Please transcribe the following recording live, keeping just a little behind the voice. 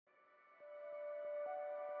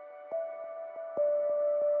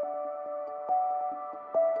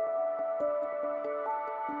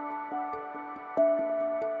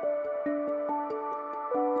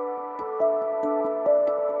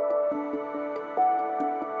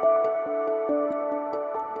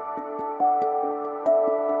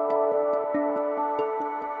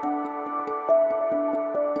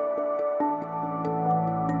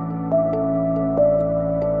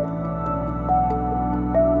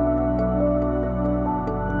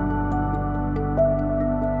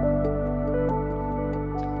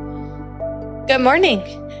Good morning.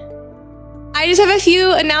 I just have a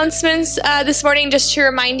few announcements this morning just to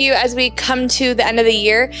remind you as we come to the end of the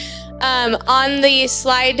year. On the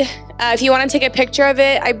slide, if you want to take a picture of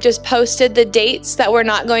it, I've just posted the dates that we're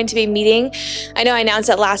not going to be meeting. I know I announced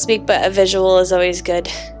it last week, but a visual is always good.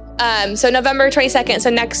 So November 22nd, so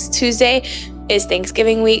next Tuesday is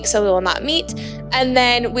Thanksgiving week, so we will not meet. And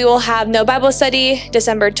then we will have no Bible study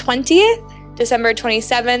December 20th, December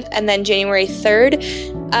 27th, and then January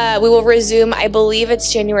 3rd. We will resume, I believe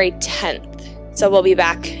it's January 10th. So we'll be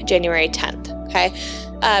back January 10th, okay?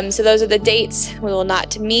 So those are the dates we will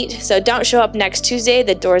not meet. So don't show up next Tuesday.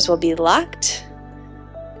 The doors will be locked,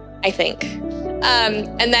 I think.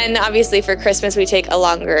 And then obviously for Christmas, we take a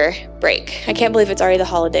longer break. I can't believe it's already the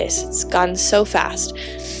holidays. It's gone so fast.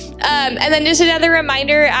 And then just another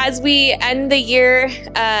reminder, as we end the year,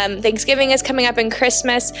 Thanksgiving is coming up and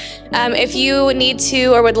Christmas. If you need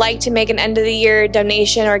to or would like to make an end of the year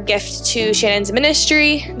donation or gift to Shannon's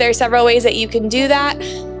ministry, there are several ways that you can do that.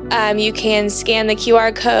 You can scan the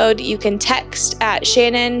QR code. You can text at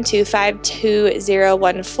Shannon to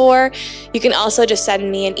 52014. You can also just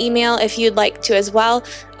send me an email if you'd like to as well.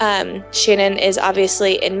 Shannon is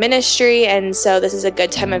obviously in ministry, and so this is a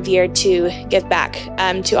good time of year to give back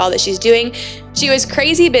to all that she's doing. She was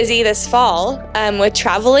crazy busy this fall with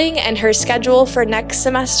traveling, and her schedule for next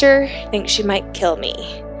semester, I think she might kill me.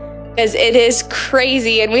 Because it is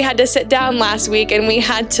crazy, and we had to sit down last week and we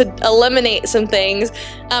had to eliminate some things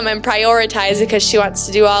and prioritize because she wants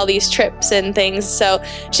to do all these trips and things. So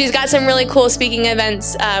she's got some really cool speaking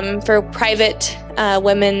events for private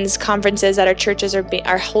women's conferences that our churches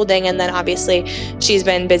are holding, and then obviously she's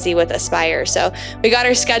been busy with Aspire. So we got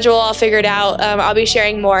her schedule all figured out. I'll be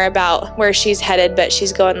sharing more about where she's headed, but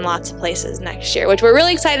she's going lots of places next year, which we're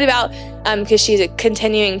really excited about because she's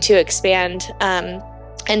continuing to expand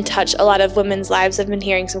and touch a lot of women's lives. I've been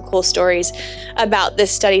hearing some cool stories about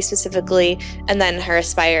this study specifically, and then her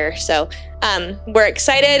Aspire. So we're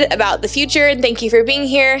excited about the future, and thank you for being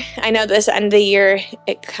here. I know this end of the year,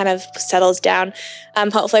 it kind of settles down.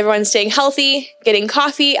 Hopefully everyone's staying healthy, getting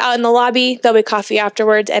coffee out in the lobby. There'll be coffee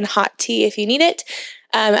afterwards and hot tea if you need it.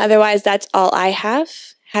 Otherwise, that's all I have.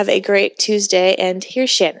 Have a great Tuesday, and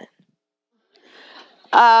here's Shannon.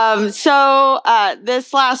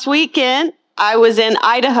 This last weekend, I was in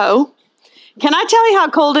Idaho. Can I tell you how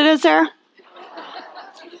cold it is there?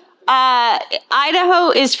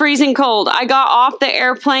 Idaho is freezing cold. I got off the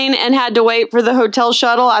airplane and had to wait for the hotel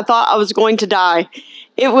shuttle. I thought I was going to die.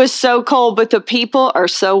 It was so cold, but the people are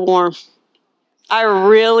so warm. I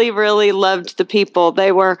really, really loved the people.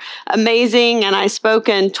 They were amazing, and I spoke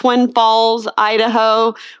in Twin Falls,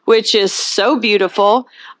 Idaho, which is so beautiful.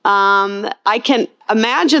 I can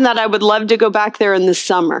imagine that I would love to go back there in the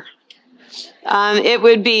summer. It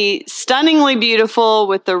would be stunningly beautiful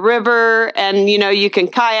with the river, and, you can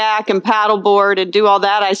kayak and paddleboard and do all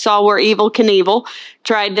that. I saw where Evel Knievel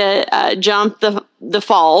tried to jump the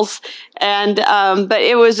falls, but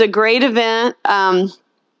it was a great event.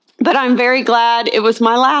 But I'm very glad it was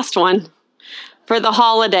my last one for the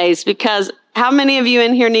holidays, because how many of you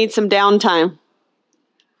in here need some downtime?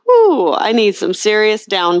 Ooh, I need some serious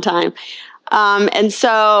downtime. And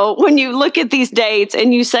so when you look at these dates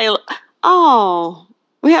and you say, oh,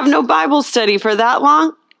 we have no Bible study for that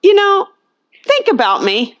long. Think about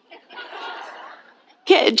me.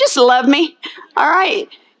 Just love me. All right.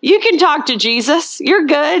 You can talk to Jesus. You're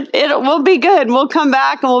good. We'll be good. We'll come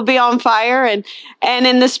back and we'll be on fire. And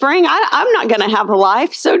in the spring, I'm not going to have a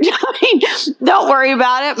life. So don't worry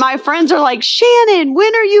about it. My friends are like, Shannon,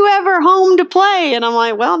 when are you ever home to play? And I'm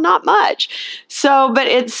like, well, not much. But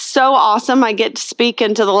it's so awesome. I get to speak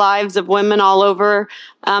into the lives of women all over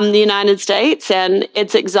the United States. And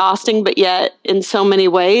it's exhausting, but yet in so many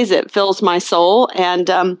ways, it fills my soul.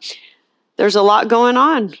 And there's a lot going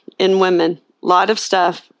on in women. A lot of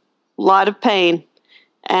stuff, a lot of pain,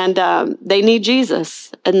 and they need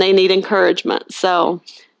Jesus, and they need encouragement. So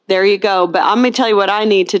there you go. But I'm going to tell you what I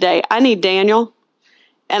need today. I need Daniel,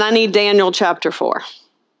 and I need Daniel chapter 4.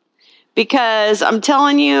 Because I'm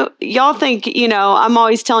telling you, y'all think, I'm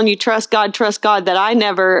always telling you, trust God, that I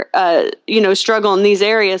never, struggle in these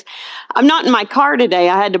areas. I'm not in my car today.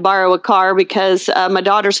 I had to borrow a car because my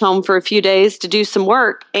daughter's home for a few days to do some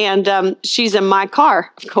work, and she's in my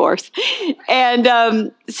car, of course.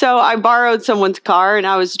 And so I borrowed someone's car, and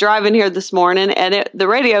I was driving here this morning, and the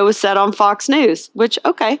radio was set on Fox News, which,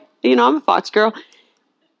 okay, I'm a Fox girl.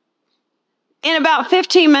 In about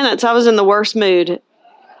 15 minutes, I was in the worst mood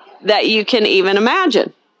that you can even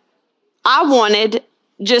imagine. I wanted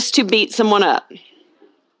just to beat someone up.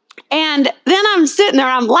 And then I'm sitting there,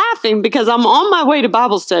 I'm laughing because I'm on my way to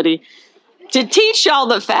Bible study. to teach y'all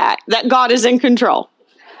the fact that God is in control.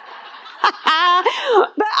 But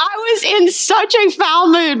I was in such a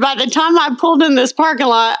foul mood by the time I pulled in this parking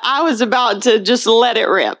lot, I was about to just let it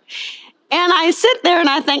rip. And I sit there and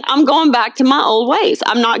I think, I'm going back to my old ways.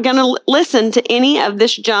 I'm not going to listen to any of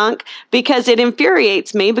this junk because it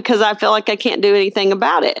infuriates me because I feel like I can't do anything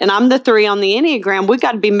about it. And I'm the 3 on the Enneagram. We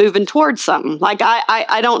got to be moving towards something. Like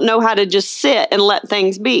I don't know how to just sit and let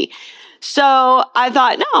things be. So I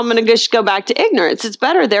thought, no, I'm going to just go back to ignorance. It's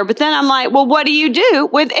better there. But then I'm like, well, what do you do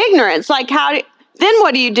with ignorance? Like then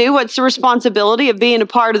what do you do? What's the responsibility of being a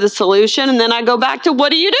part of the solution? And then I go back to,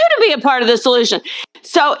 what do you do to be a part of the solution?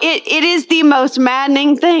 So it is the most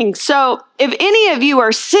maddening thing. So if any of you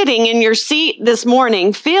are sitting in your seat this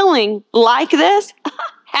morning feeling like this,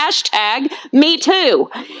 hashtag me too.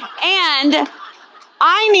 And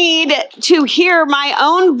I need to hear my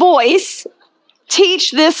own voice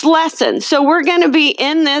teach this lesson. So we're going to be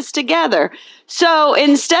in this together. So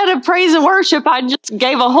instead of praise and worship, I just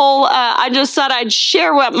gave I just said I'd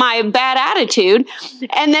share what my bad attitude.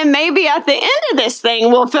 And then maybe at the end of this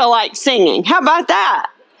thing, we'll feel like singing. How about that?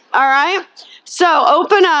 All right. So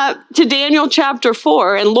open up to Daniel chapter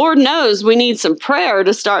 4. And Lord knows we need some prayer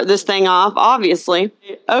to start this thing off, obviously.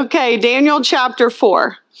 Okay. Daniel chapter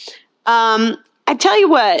 4. I tell you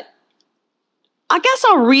what, I guess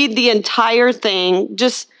I'll read the entire thing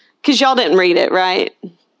just because y'all didn't read it, right?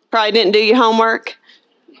 Probably didn't do your homework.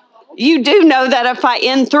 You do know that if I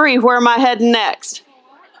end 3, where am I heading next?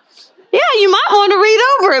 Yeah, you might want to read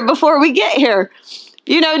over it before we get here.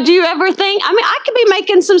 You know, do you ever think, I could be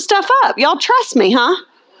making some stuff up. Y'all trust me, huh?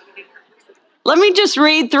 Let me just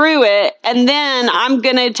read through it, and then I'm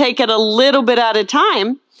going to take it a little bit at a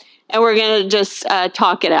time, and we're going to just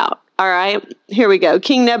talk it out. All right, here we go.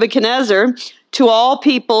 King Nebuchadnezzar, to all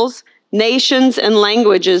peoples, nations, and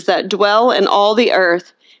languages that dwell in all the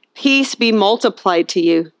earth, peace be multiplied to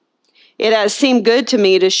you. It has seemed good to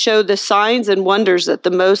me to show the signs and wonders that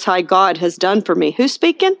the Most High God has done for me. Who's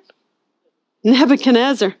speaking?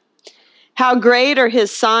 Nebuchadnezzar. How great are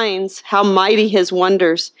his signs, how mighty his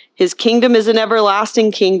wonders. His kingdom is an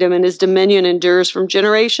everlasting kingdom, and his dominion endures from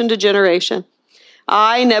generation to generation.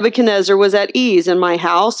 I, Nebuchadnezzar, was at ease in my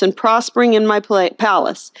house and prospering in my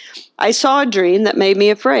palace. I saw a dream that made me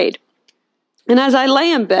afraid. And as I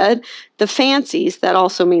lay in bed, the fancies, that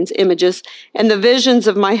also means images, and the visions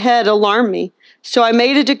of my head alarmed me. So I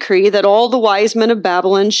made a decree that all the wise men of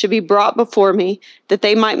Babylon should be brought before me, that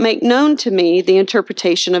they might make known to me the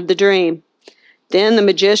interpretation of the dream. Then the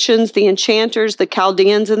magicians, the enchanters, the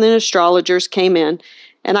Chaldeans, and the astrologers came in,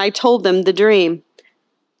 and I told them the dream.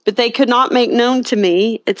 But they could not make known to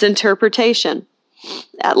me its interpretation.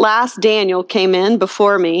 At last Daniel came in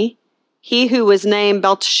before me, he who was named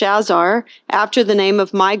Belteshazzar, after the name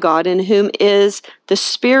of my God, in whom is the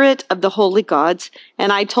spirit of the holy gods.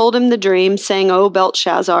 And I told him the dream, saying, O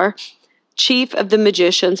Belteshazzar, chief of the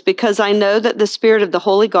magicians, because I know that the spirit of the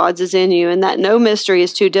holy gods is in you, and that no mystery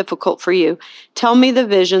is too difficult for you. Tell me the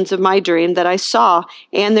visions of my dream that I saw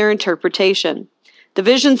and their interpretation. The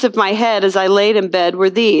visions of my head as I laid in bed were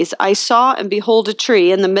these. I saw and behold a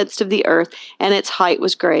tree in the midst of the earth, and its height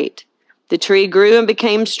was great. The tree grew and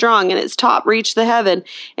became strong, and its top reached the heaven,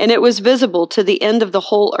 and it was visible to the end of the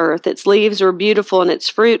whole earth. Its leaves were beautiful, and its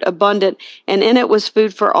fruit abundant, and in it was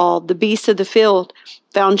food for all. The beasts of the field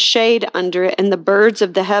found shade under it, and the birds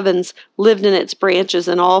of the heavens lived in its branches,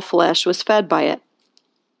 and all flesh was fed by it.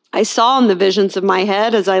 I saw in the visions of my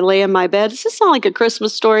head as I lay in my bed. Does this sound like a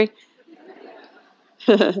Christmas story?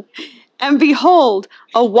 And behold,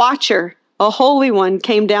 a watcher, a holy one,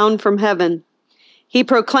 came down from heaven. He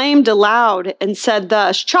proclaimed aloud and said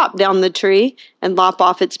thus, chop down the tree and lop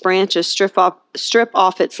off its branches, strip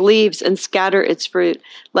off its leaves and scatter its fruit.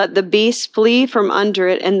 Let the beasts flee from under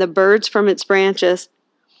it and the birds from its branches.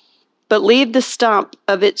 But leave the stump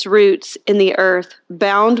of its roots in the earth,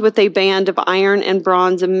 bound with a band of iron and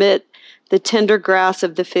bronze amid the tender grass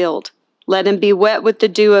of the field. Let him be wet with the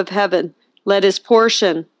dew of heaven. Let his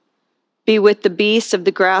portion be with the beasts of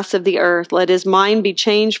the grass of the earth. Let his mind be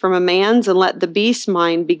changed from a man's, and let the beast's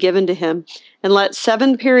mind be given to him. And let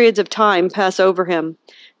 7 periods of time pass over him.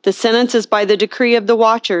 The sentence is by the decree of the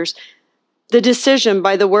watchers, the decision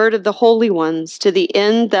by the word of the holy ones, to the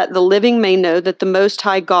end that the living may know that the Most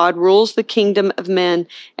High God rules the kingdom of men,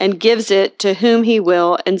 and gives it to whom he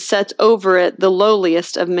will, and sets over it the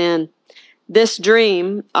lowliest of men. This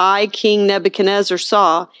dream I, King Nebuchadnezzar,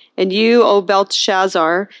 saw, and you, O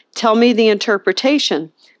Belteshazzar, tell me the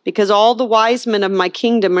interpretation, because all the wise men of my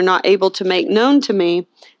kingdom are not able to make known to me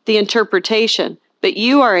the interpretation, but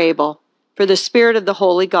you are able, for the spirit of the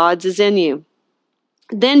holy gods is in you.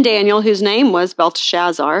 Then Daniel, whose name was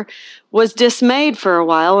Belteshazzar, was dismayed for a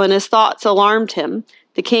while, and his thoughts alarmed him.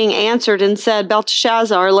 The king answered and said,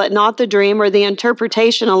 Belteshazzar, let not the dream or the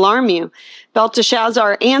interpretation alarm you.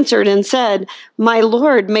 Belteshazzar answered and said, My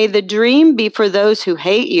lord, may the dream be for those who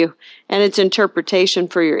hate you, and its interpretation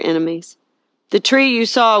for your enemies. The tree you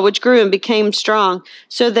saw, which grew and became strong,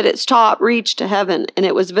 so that its top reached to heaven, and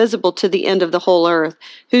it was visible to the end of the whole earth,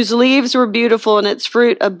 whose leaves were beautiful and its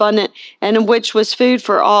fruit abundant, and in which was food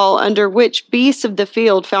for all, under which beasts of the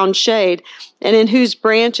field found shade, and in whose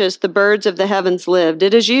branches the birds of the heavens lived.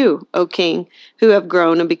 It is you, O king, who have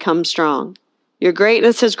grown and become strong. Your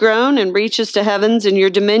greatness has grown and reaches to heavens, and your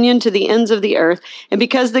dominion to the ends of the earth. And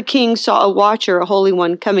because the king saw a watcher, a holy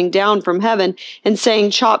one, coming down from heaven, and saying,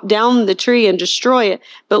 Chop down the tree and destroy it,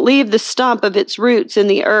 but leave the stump of its roots in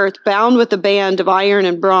the earth, bound with a band of iron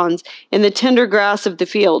and bronze, in the tender grass of the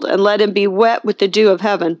field, and let him be wet with the dew of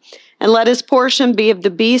heaven. And let his portion be of the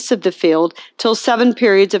beasts of the field, till 7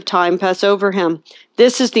 periods of time pass over him.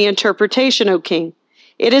 This is the interpretation, O king.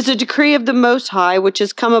 It is a decree of the Most High, which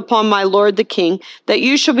has come upon my lord the king, that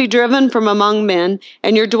you shall be driven from among men,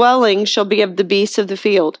 and your dwelling shall be of the beasts of the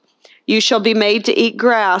field. You shall be made to eat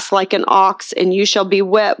grass like an ox, and you shall be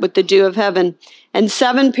wet with the dew of heaven. And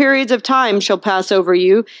 7 periods of time shall pass over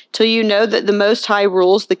you, till you know that the Most High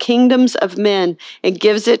rules the kingdoms of men, and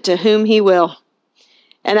gives it to whom he will.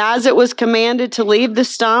 And as it was commanded to leave the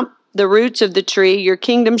stump, the roots of the tree, your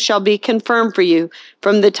kingdom shall be confirmed for you,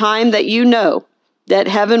 from the time that you know that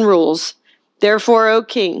heaven rules. Therefore, O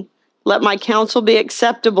king, let my counsel be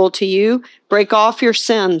acceptable to you. Break off your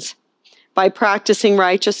sins by practicing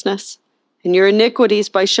righteousness, and your iniquities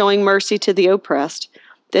by showing mercy to the oppressed,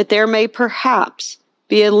 that there may perhaps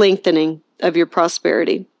be a lengthening of your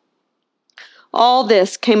prosperity. All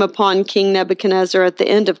this came upon King Nebuchadnezzar at the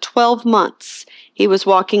end of 12 months. He was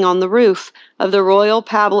walking on the roof of the royal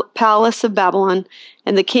palace of Babylon,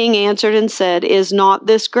 and the king answered and said, Is not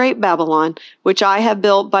this great Babylon, which I have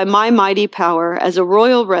built by my mighty power as a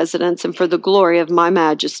royal residence and for the glory of my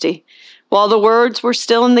majesty? While the words were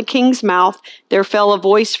still in the king's mouth, there fell a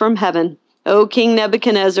voice from heaven. O King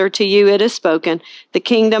Nebuchadnezzar, to you it is spoken, the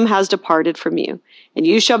kingdom has departed from you. And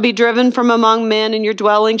you shall be driven from among men, and your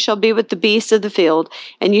dwelling shall be with the beasts of the field.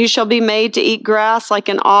 And you shall be made to eat grass like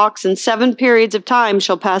an ox, and 7 periods of time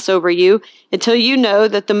shall pass over you, until you know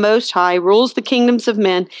that the Most High rules the kingdoms of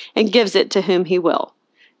men, and gives it to whom he will.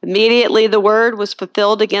 Immediately the word was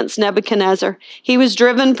fulfilled against Nebuchadnezzar. He was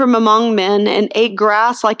driven from among men, and ate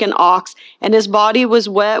grass like an ox, and his body was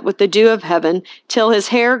wet with the dew of heaven, till his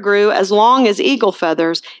hair grew as long as eagle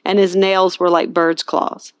feathers, and his nails were like birds'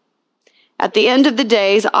 claws. At the end of the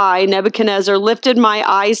days, I, Nebuchadnezzar, lifted my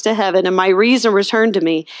eyes to heaven, and my reason returned to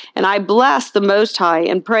me, and I blessed the Most High,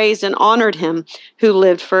 and praised and honored him who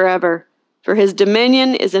lived forever. For his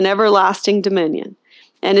dominion is an everlasting dominion,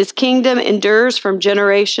 and his kingdom endures from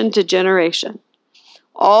generation to generation.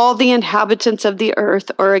 All the inhabitants of the earth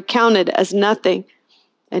are accounted as nothing,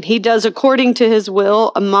 and he does according to his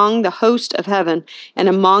will among the host of heaven and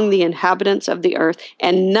among the inhabitants of the earth,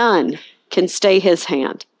 and none can stay his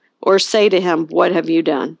hand or say to him, What have you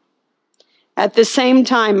done? At the same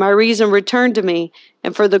time, my reason returned to me,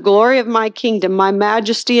 and for the glory of my kingdom, my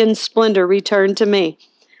majesty and splendor returned to me.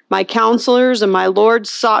 My counselors and my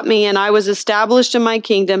lords sought me, and I was established in my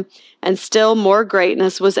kingdom, and still more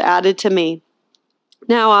greatness was added to me.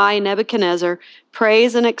 Now I, Nebuchadnezzar,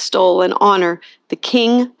 praise and extol and honor the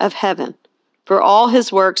King of heaven, for all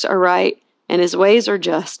his works are right, and his ways are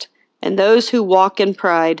just, and those who walk in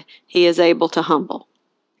pride he is able to humble.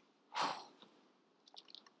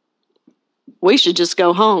 We should just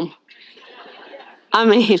go home. I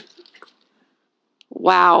mean,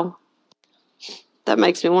 wow. That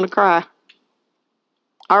makes me want to cry.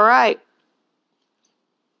 All right.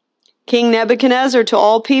 King Nebuchadnezzar, to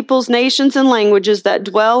all peoples, nations, and languages that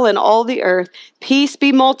dwell in all the earth, peace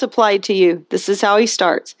be multiplied to you. This is how he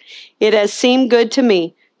starts. It has seemed good to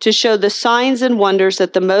me to show the signs and wonders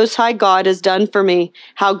that the Most High God has done for me.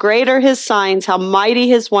 How great are his signs, how mighty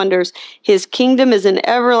his wonders. His kingdom is an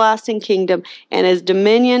everlasting kingdom, and his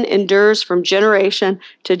dominion endures from generation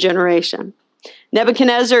to generation.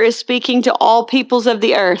 Nebuchadnezzar is speaking to all peoples of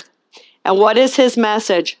the earth. And what is his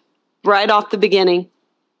message? Right off the beginning.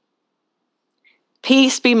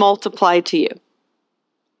 Peace be multiplied to you.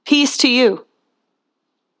 Peace to you.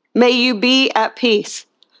 May you be at peace.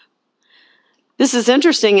 This is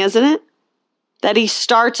interesting, isn't it? That he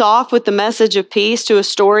starts off with the message of peace to a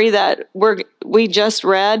story that we just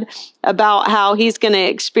read about how he's going to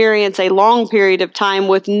experience a long period of time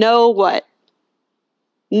with no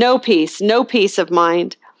peace of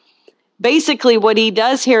mind. basically what he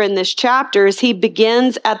does here in this chapter is he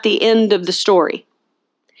begins at the end of the story.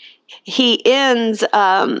 He ends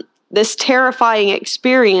this terrifying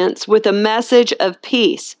experience with a message of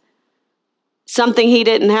peace, something he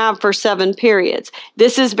didn't have for 7 periods.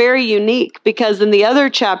 This is very unique because in the other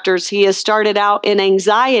chapters, he has started out in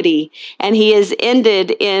anxiety and he has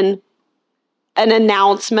ended in an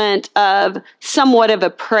announcement of somewhat of a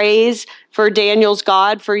praise for Daniel's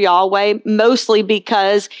God, for Yahweh, mostly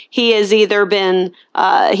because he has he's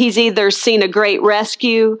either seen a great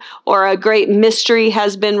rescue or a great mystery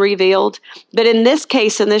has been revealed. But in this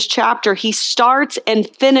case, in this chapter, he starts and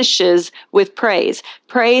finishes with praise.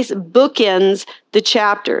 Praise bookends the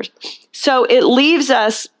chapters. So it leaves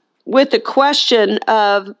us with the question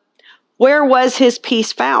of, where was his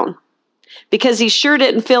peace found? Because he sure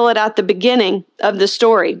didn't feel it at the beginning of the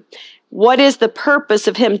story. What is the purpose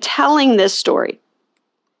of him telling this story?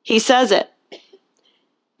 He says it.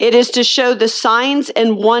 It is to show the signs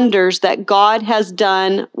and wonders that God has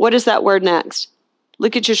done. What is that word next?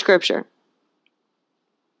 Look at your scripture.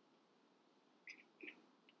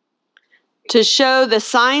 To show the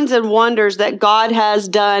signs and wonders that God has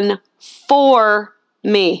done for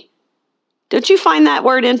me. Don't you find that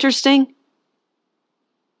word interesting?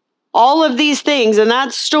 All of these things in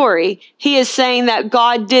that story, he is saying that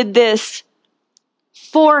God did this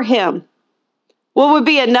for him. What would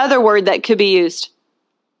be another word that could be used?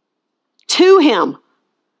 To him,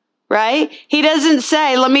 right? He doesn't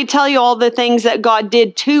say, let me tell you all the things that God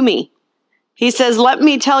did to me. He says, let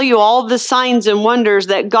me tell you all the signs and wonders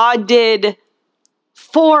that God did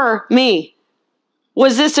for me.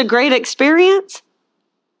 Was this a great experience?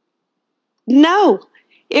 No,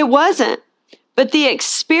 it wasn't. But the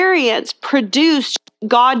experience produced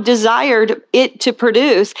God desired it to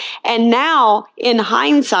produce. And now, in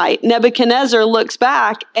hindsight, Nebuchadnezzar looks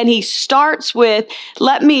back and he starts with,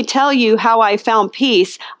 let me tell you how I found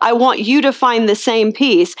peace. I want you to find the same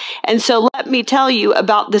peace. And so let me tell you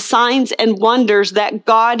about the signs and wonders that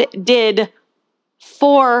God did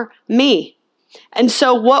for me. And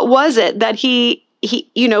so what was it that he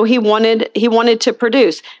wanted to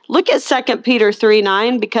produce? Look at 2 Peter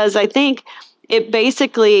 3:9, because I think it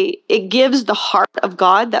gives the heart of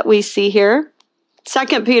God that we see here.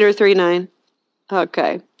 2 Peter 3:9.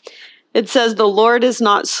 Okay. It says, the Lord is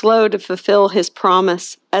not slow to fulfill his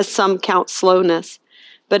promise, as some count slowness,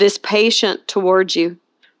 but is patient towards you,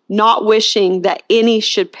 not wishing that any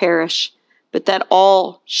should perish, but that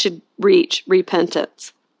all should reach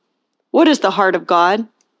repentance. What is the heart of God?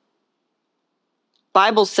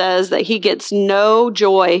 Bible says that he gets no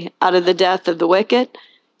joy out of the death of the wicked.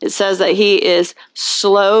 It says that he is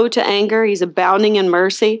slow to anger. He's abounding in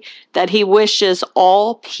mercy, that he wishes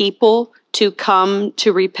all people to come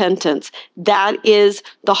to repentance. That is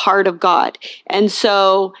the heart of God. And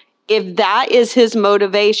so if that is his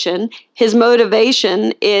motivation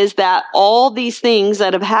is that all these things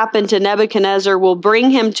that have happened to Nebuchadnezzar will bring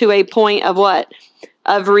him to a point of what?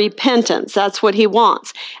 Of repentance. That's what he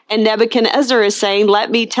wants. And Nebuchadnezzar is saying, let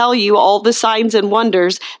me tell you all the signs and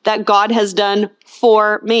wonders that God has done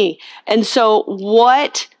for me. And so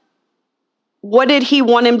what did he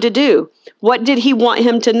want him to do? What did he want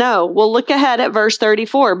him to know? Well, look ahead at verse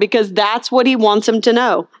 34, because that's what he wants him to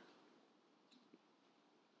know.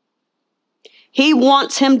 He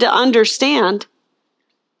wants him to understand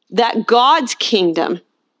that God's kingdom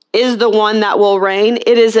is the one that will reign.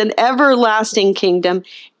 It is an everlasting kingdom.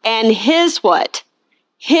 And his what?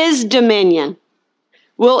 His dominion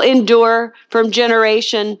will endure from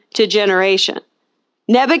generation to generation.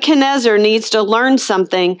 Nebuchadnezzar needs to learn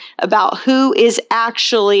something about who is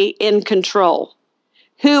actually in control,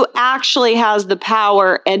 who actually has the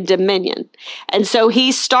power and dominion. And so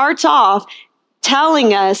he starts off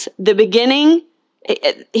telling us the beginning.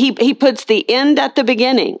 He puts the end at the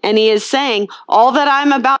beginning, and he is saying, all that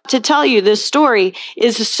I'm about to tell you, this story,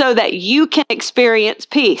 is so that you can experience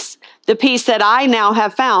peace, the peace that I now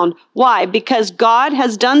have found. Why? Because God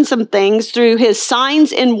has done some things through his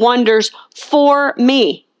signs and wonders for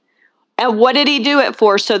me. And what did he do it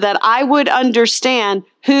for? So that I would understand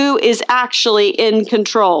who is actually in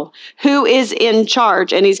control, who is in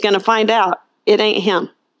charge, and he's going to find out it ain't him.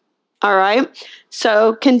 All right.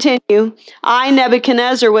 So continue. I,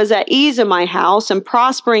 Nebuchadnezzar, was at ease in my house and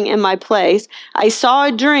prospering in my place. I saw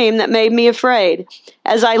a dream that made me afraid.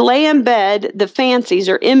 As I lay in bed, the fancies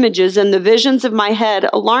or images and the visions of my head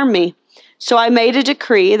alarmed me. So I made a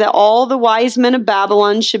decree that all the wise men of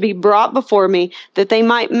Babylon should be brought before me, that they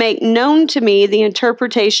might make known to me the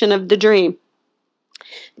interpretation of the dream.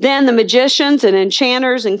 Then the magicians and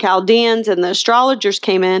enchanters and Chaldeans and the astrologers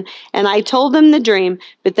came in, and I told them the dream,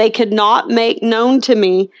 but they could not make known to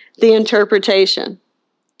me the interpretation.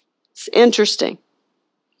 It's interesting.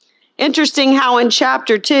 Interesting how in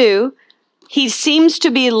chapter 2, he seems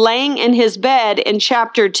to be laying in his bed in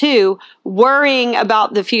chapter 2, worrying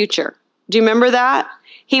about the future. Do you remember that?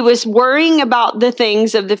 He was worrying about the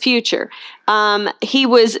things of the future.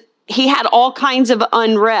 He had all kinds of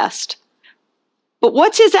unrest. But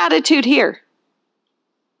what's his attitude here?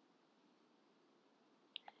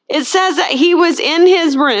 It says that he was in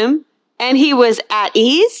his room and he was at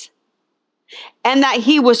ease and that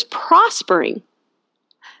he was prospering.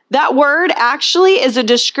 That word actually is a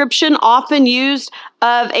description often used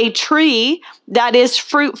of a tree that is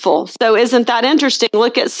fruitful. So isn't that interesting?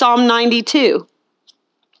 Look at Psalm 92.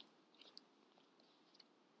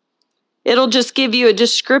 It'll just give you a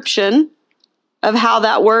description of how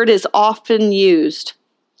that word is often used.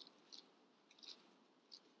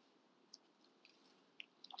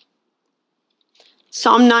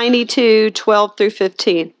 Psalm 92, 12 through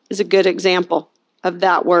 15 is a good example of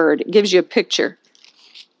that word. It gives you a picture.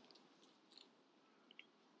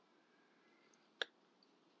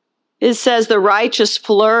 It says, the righteous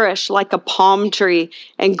flourish like a palm tree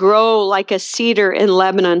and grow like a cedar in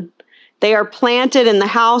Lebanon. They are planted in the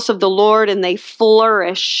house of the Lord and they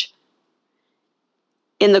flourish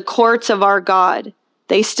in the courts of our God.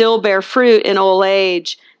 They still bear fruit in old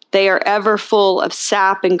age. They are ever full of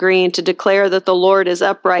sap and green to declare that the Lord is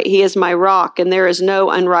upright. He is my rock and there is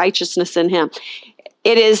no unrighteousness in him.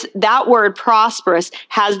 It is that word prosperous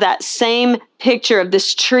has that same picture of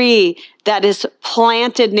this tree that is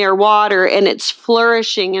planted near water and it's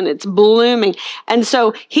flourishing and it's blooming. And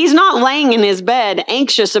so he's not laying in his bed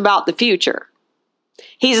anxious about the future.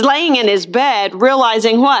 He's laying in his bed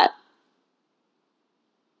realizing what?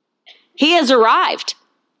 He has arrived.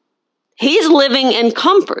 He's living in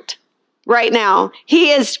comfort right now.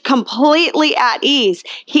 He is completely at ease.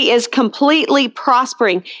 He is completely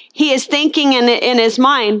prospering. He is thinking in his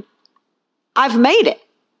mind, I've made it.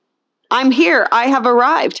 I'm here. I have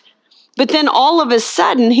arrived. But then all of a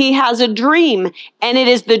sudden he has a dream, and it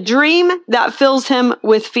is the dream that fills him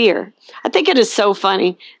with fear. I think it is so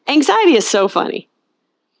funny. Anxiety is so funny.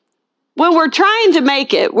 When we're trying to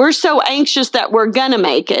make it, we're so anxious that we're going to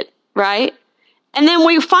make it, right? And then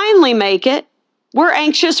we finally make it. We're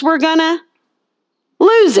anxious we're going to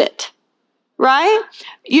lose it, right?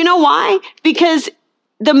 You know why? Because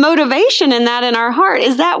the motivation in that in our heart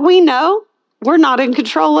is that we know we're not in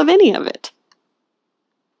control of any of it.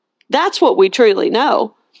 That's what we truly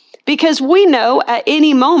know. Because we know at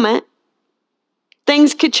any moment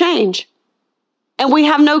things could change. And we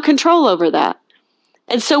have no control over that.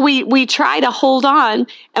 And so we try to hold on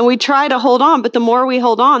and we try to hold on, but the more we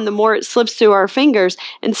hold on, the more it slips through our fingers.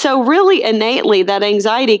 And so really innately that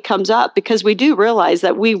anxiety comes up because we do realize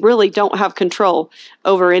that we really don't have control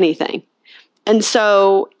over anything. And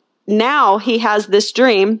so now he has this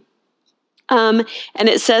dream. And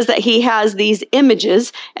it says that he has these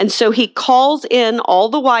images. And so he calls in all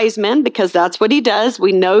the wise men because that's what he does.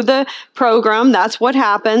 We know the program. That's what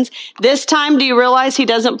happens. This time, do you realize he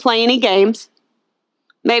doesn't play any games?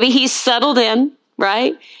 Maybe he's settled in,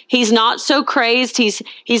 right? He's not so crazed.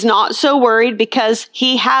 He's not so worried because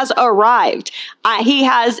he has arrived. He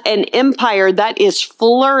has an empire that is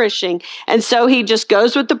flourishing. And so he just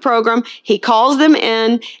goes with the program. He calls them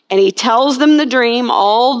in and he tells them the dream,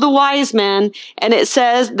 all the wise men. And it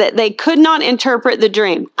says that they could not interpret the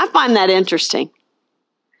dream. I find that interesting.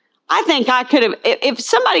 I think I could have, if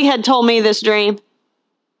somebody had told me this dream,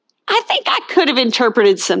 I think I could have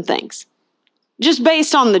interpreted some things just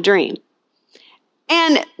based on the dream.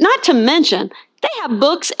 And not to mention, they have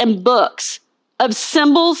books and books of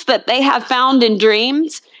symbols that they have found in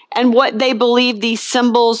dreams and what they believe these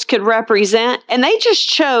symbols could represent. And they just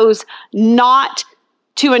chose not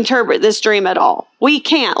to interpret this dream at all. We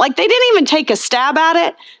can't. Like, they didn't even take a stab at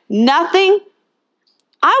it. Nothing.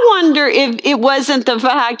 I wonder if it wasn't the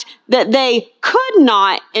fact that they could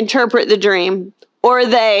not interpret the dream or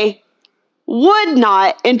they would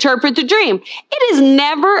not interpret the dream. It is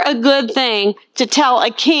never a good thing to tell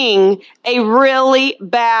a king a really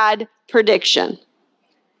bad prediction.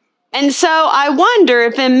 And so I wonder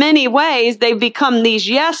if in many ways they've become these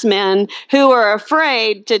yes men who are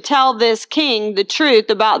afraid to tell this king the truth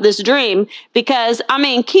about this dream. Because, I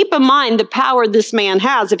mean, keep in mind the power this man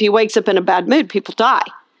has. If he wakes up in a bad mood, people die.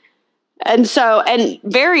 And so, and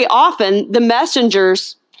very often the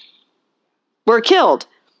messengers were killed.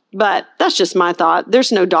 But that's just my thought.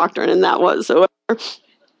 There's no doctrine in that whatsoever.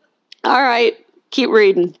 All right, keep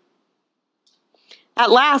reading.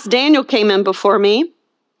 At last, Daniel came in before me,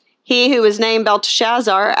 he who is named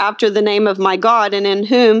Belteshazzar, after the name of my God, and in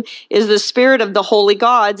whom is the spirit of the holy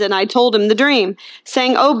gods. And I told him the dream,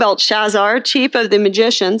 saying, O Belteshazzar, chief of the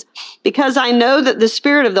magicians, because I know that the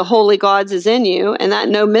spirit of the holy gods is in you, and that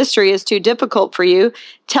no mystery is too difficult for you,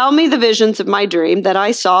 tell me the visions of my dream that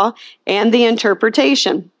I saw and the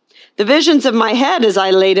interpretation. The visions of my head as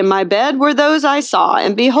I laid in my bed were those I saw,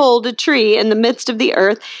 and behold, a tree in the midst of the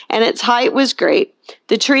earth, and its height was great.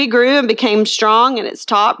 The tree grew and became strong, and its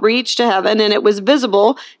top reached to heaven, and it was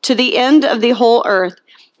visible to the end of the whole earth.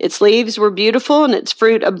 Its leaves were beautiful, and its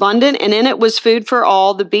fruit abundant, and in it was food for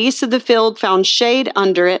all. The beasts of the field found shade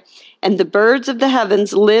under it, and the birds of the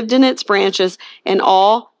heavens lived in its branches, and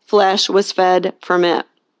all flesh was fed from it.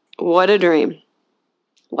 What a dream.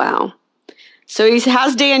 Wow. So he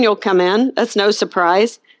has Daniel come in. That's no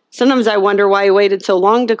surprise. Sometimes I wonder why he waited so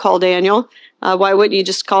long to call Daniel. Why wouldn't you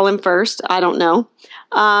just call him first? I don't know.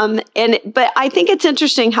 But I think it's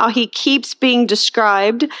interesting how he keeps being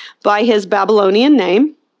described by his Babylonian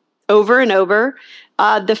name over and over.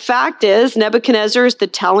 The fact is, Nebuchadnezzar is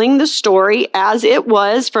telling the story as it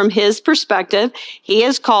was from his perspective. He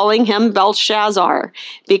is calling him Belshazzar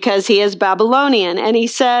because he is Babylonian. And he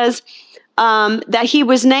says that he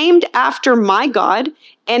was named after my God,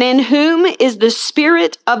 and in whom is the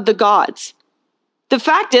spirit of the gods. The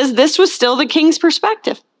fact is, this was still the king's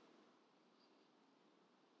perspective.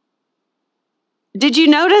 Did you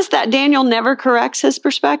notice that Daniel never corrects his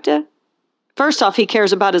perspective? First off, he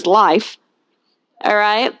cares about his life. All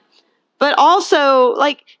right. But also,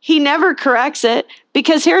 he never corrects it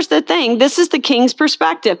because here's the thing. This is the king's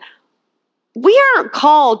perspective. We aren't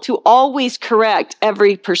called to always correct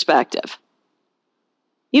every perspective.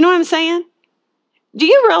 You know what I'm saying? Do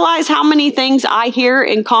you realize how many things I hear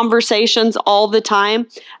in conversations all the time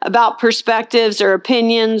about perspectives or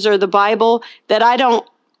opinions or the Bible that I don't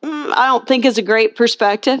think is a great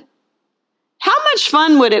perspective? How much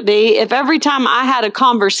fun would it be if every time I had a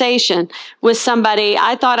conversation with somebody,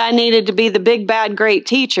 I thought I needed to be the big, bad, great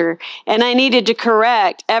teacher, and I needed to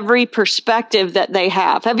correct every perspective that they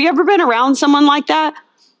have? Have you ever been around someone like that?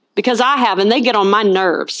 Because I have, and they get on my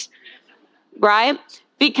nerves, right?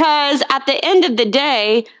 Because at the end of the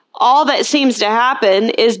day, all that seems to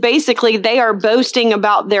happen is basically they are boasting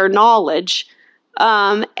about their knowledge.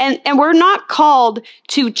 And we're not called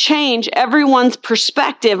to change everyone's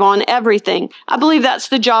perspective on everything. I believe that's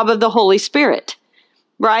the job of the Holy Spirit,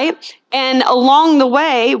 right? And along the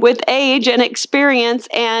way, with age and experience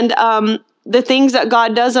and the things that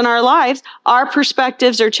God does in our lives, our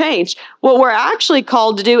perspectives are changed. What we're actually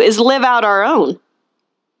called to do is live out our own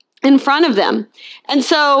in front of them. And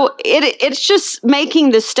so it's just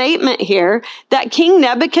making the statement here that King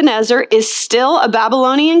Nebuchadnezzar is still a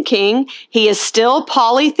Babylonian king. He is still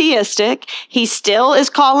polytheistic. He still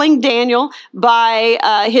is calling Daniel by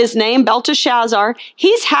his name, Belteshazzar.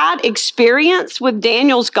 He's had experience with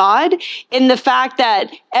Daniel's God in the fact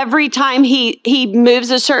that every time he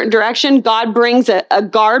moves a certain direction, God brings a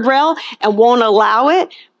guardrail and won't allow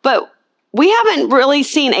it. But we haven't really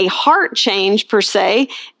seen a heart change per se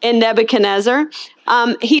in Nebuchadnezzar.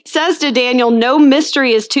 He says to Daniel, no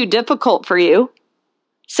mystery is too difficult for you.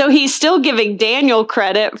 So he's still giving Daniel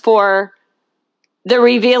credit for the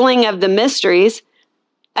revealing of the mysteries.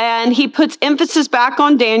 And he puts emphasis back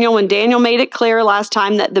on Daniel when Daniel made it clear last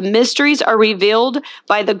time that the mysteries are revealed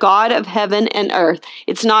by the God of heaven and earth.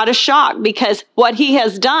 It's not a shock because what he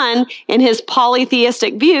has done in his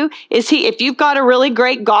polytheistic view is if you've got a really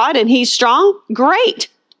great God and he's strong, great.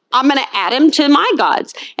 I'm going to add him to my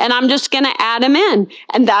gods and I'm just going to add him in.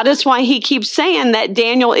 And that is why he keeps saying that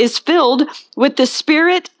Daniel is filled with the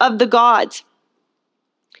spirit of the gods.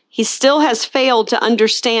 He still has failed to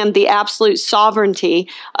understand the absolute sovereignty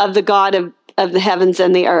of the God of the heavens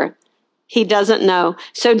and the earth. He doesn't know.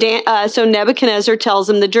 So Nebuchadnezzar tells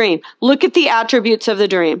him the dream. Look at the attributes of the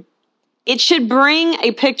dream. It should bring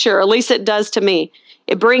a picture, or at least it does to me.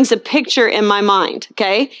 It brings a picture in my mind,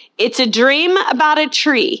 okay? It's a dream about a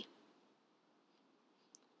tree.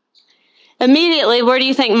 Immediately, where do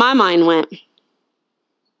you think my mind went?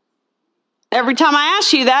 Every time I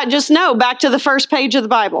ask you that, just know, back to the first page of the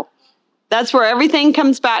Bible. That's where everything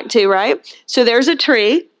comes back to, right? So there's a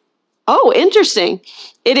tree. Oh, interesting.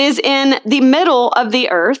 It is in the middle of the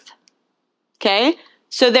earth. Okay.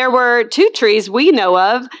 So there were two trees we know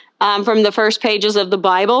of from the first pages of the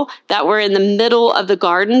Bible that were in the middle of the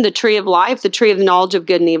garden, the tree of life, the tree of the knowledge of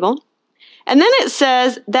good and evil. And then it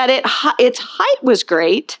says that its height was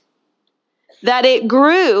great, that it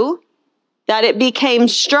grew, that it became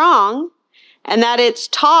strong, and that its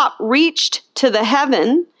top reached to the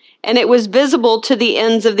heaven, and it was visible to the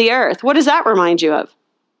ends of the earth. What does that remind you of?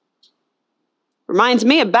 Reminds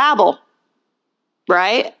me of Babel,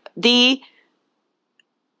 right? The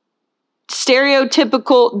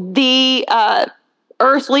stereotypical, the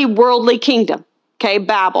earthly, worldly kingdom. Okay,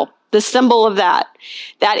 Babel, the symbol of that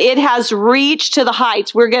it has reached to the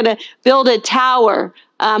heights. We're going to build a tower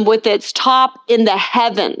with its top in the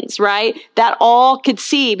heavens, right? That all could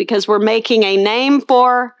see, because we're making a name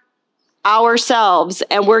for ourselves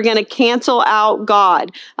and we're going to cancel out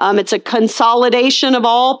God. It's a consolidation of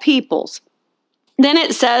all peoples. Then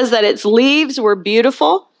it says that its leaves were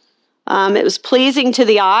beautiful. It was pleasing to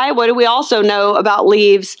the eye. What do we also know about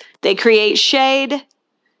leaves? They create shade.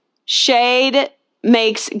 Shade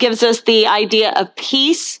gives us the idea of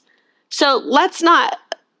peace. So let's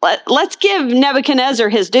give Nebuchadnezzar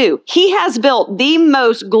his due. He has built the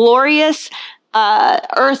most glorious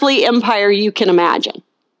earthly empire you can imagine.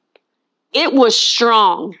 It was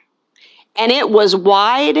strong, and it was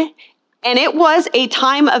wide, and it was a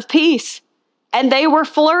time of peace, and they were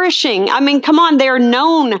flourishing. I mean, come on, they're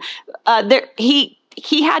known. He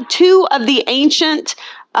had two of the ancient,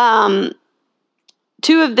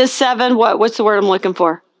 two of the seven, what's the word I'm looking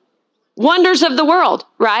for? Wonders of the world,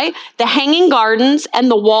 right? The Hanging Gardens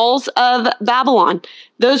and the walls of Babylon.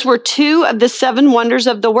 Those were two of the seven wonders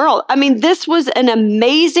of the world. I mean, this was an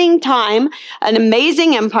amazing time, an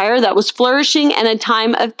amazing empire that was flourishing in a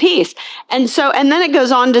time of peace. And then it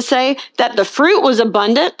goes on to say that the fruit was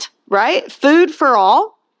abundant, right? Food for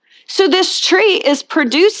all. So this tree is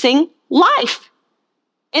producing life.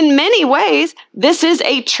 In many ways, this is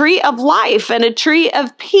a tree of life and a tree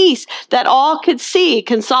of peace that all could see,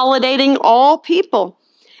 consolidating all people.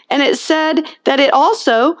 And it said that it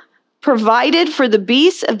also provided for the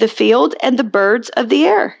beasts of the field and the birds of the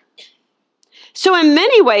air. So in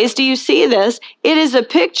many ways, do you see this? It is a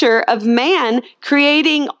picture of man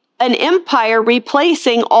creating an empire,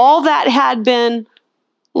 replacing all that had been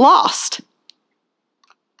lost.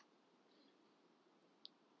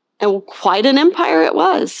 And quite an empire it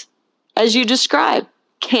was, as you described.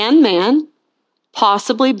 Can man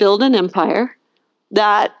possibly build an empire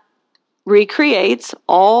that recreates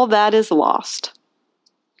all that is lost?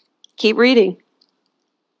 Keep reading.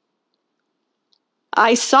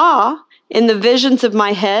 I saw in the visions of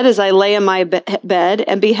my head as I lay in my bed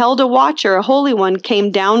and beheld a watcher, a holy one,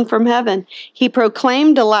 came down from heaven. He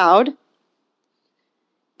proclaimed aloud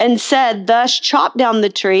and said, thus, chop down the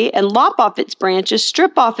tree and lop off its branches,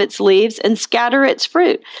 strip off its leaves and scatter its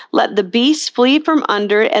fruit. Let the beasts flee from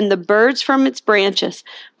under it and the birds from its branches,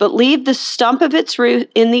 but leave the stump of its root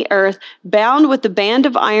in the earth, bound with a band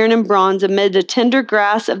of iron and bronze amid the tender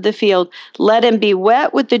grass of the field. Let him be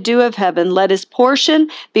wet with the dew of heaven. Let his portion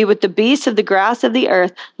be with the beasts of the grass of the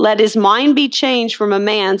earth. Let his mind be changed from a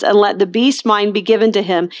man's, and let the beast's mind be given to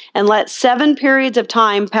him. And let 7 periods of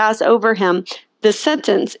time pass over him. The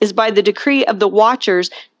sentence is by the decree of the watchers,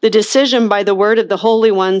 the decision by the word of the holy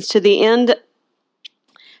ones, to the end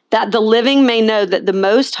that the living may know that the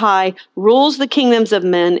Most High rules the kingdoms of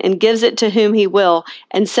men and gives it to whom he will,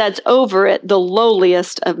 and sets over it the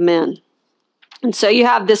lowliest of men. And so you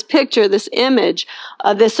have this picture, this image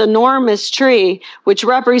of this enormous tree, which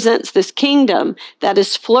represents this kingdom that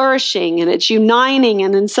is flourishing and it's uniting,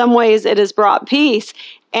 and in some ways it has brought peace.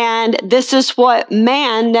 And this is what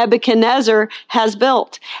man, Nebuchadnezzar, has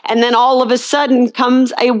built. And then all of a sudden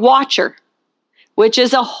comes a watcher, which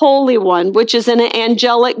is a holy one, which is an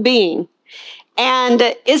angelic being.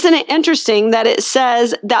 And isn't it interesting that it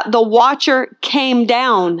says that the watcher came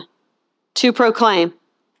down to proclaim?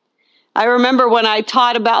 I remember when I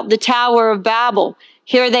taught about the Tower of Babel,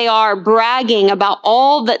 here they are bragging about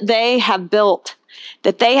all that they have built,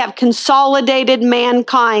 that they have consolidated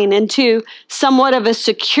mankind into somewhat of a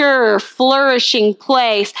secure, flourishing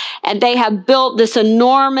place. And they have built this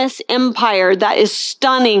enormous empire that is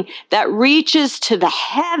stunning, that reaches to the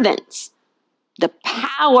heavens, the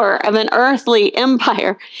power of an earthly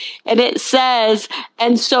empire. And it says,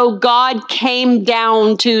 and so God came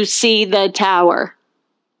down to see the tower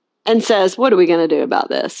and says, what are we going to do about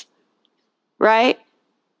this? Right?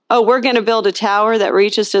 Oh, we're going to build a tower that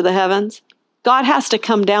reaches to the heavens. God has to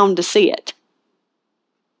come down to see it.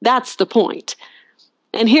 That's the point.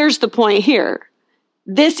 And here's the point here.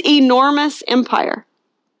 This enormous empire,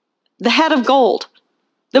 the head of gold,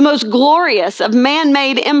 the most glorious of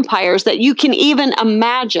man-made empires that you can even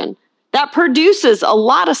imagine, that produces a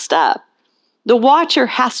lot of stuff. The watcher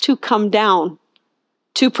has to come down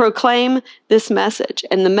to proclaim this message.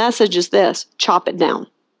 And the message is this: chop it down.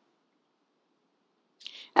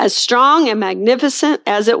 As strong and magnificent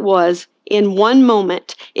as it was, in one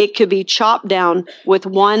moment, it could be chopped down with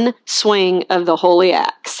one swing of the holy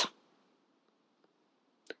axe.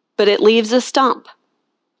 But it leaves a stump.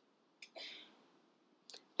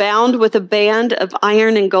 bound with a band of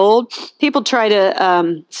iron and gold. People try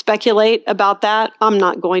to speculate about that. I'm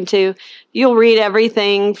not going to. You'll read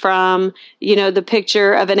everything from, the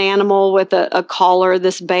picture of an animal with a collar,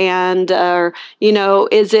 this band, or,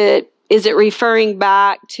 is it referring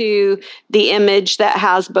back to the image that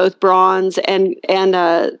has both bronze and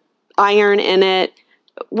iron in it?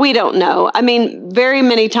 We don't know. I mean, very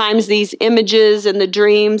many times these images and the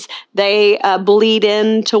dreams, they bleed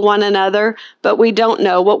into one another, but we don't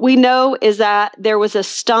know. What we know is that there was a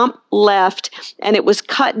stump left, and it was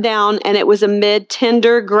cut down, and it was amid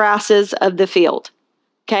tender grasses of the field.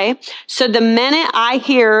 Okay? So the minute I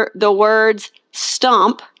hear the words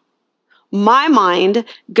stump, my mind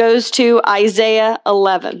goes to Isaiah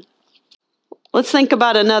 11. Let's think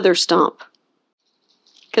about another stump,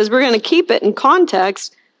 because we're going to keep it in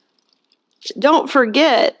context. Don't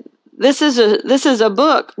forget, this is a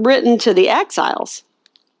book written to the exiles,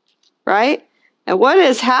 right? And what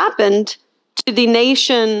has happened to the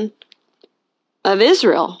nation of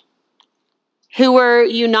Israel, who were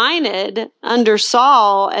united under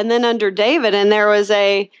Saul and then under David, and there was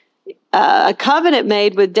a covenant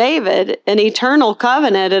made with David, an eternal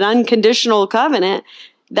covenant, an unconditional covenant,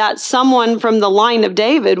 that someone from the line of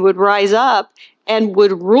David would rise up and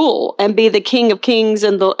would rule and be the King of Kings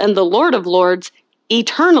and the Lord of Lords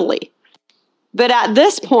eternally. But at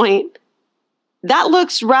this point, that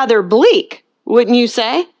looks rather bleak, wouldn't you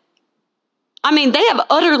say? I mean, they have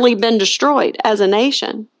utterly been destroyed as a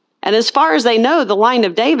nation. And as far as they know, the line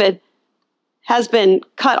of David has been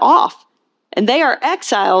cut off. And they are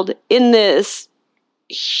exiled in this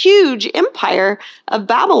huge empire of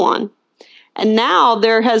Babylon. And now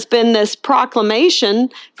there has been this proclamation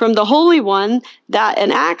from the Holy One that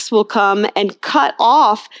an axe will come and cut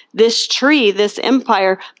off this tree, this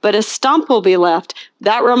empire, but a stump will be left.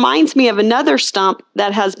 That reminds me of another stump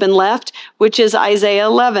that has been left, which is Isaiah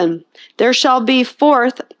 11. There shall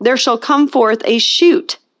come forth a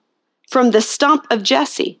shoot from the stump of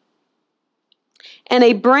Jesse, and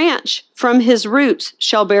a branch from his roots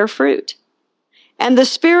shall bear fruit. And the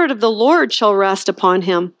Spirit of the Lord shall rest upon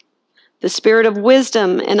him, the Spirit of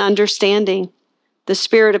wisdom and understanding, the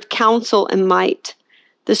Spirit of counsel and might,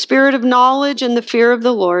 the Spirit of knowledge and the fear of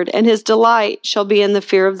the Lord, and his delight shall be in the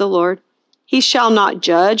fear of the Lord. He shall not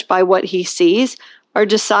judge by what he sees, or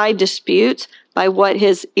decide disputes by what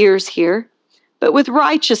his ears hear, but with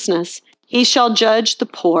righteousness he shall judge the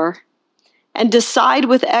poor, and decide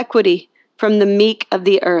with equity from the meek of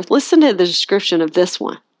the earth. Listen to the description of this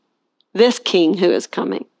one, this king who is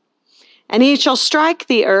coming. And he shall strike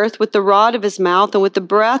the earth with the rod of his mouth, and with the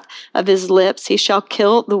breath of his lips he shall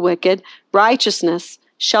kill the wicked. Righteousness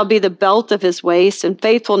shall be the belt of his waist, and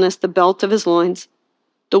faithfulness the belt of his loins.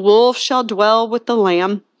 The wolf shall dwell with the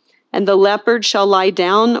lamb, and the leopard shall lie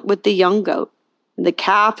down with the young goat. And the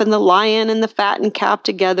calf and the lion and the fattened calf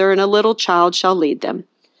together, and a little child shall lead them.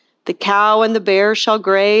 The cow and the bear shall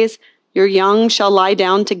graze, your young shall lie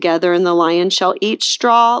down together, and the lion shall eat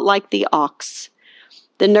straw like the ox.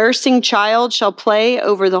 The nursing child shall play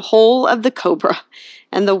over the hole of the cobra,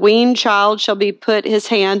 and the weaned child shall be put his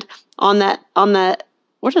hand on that,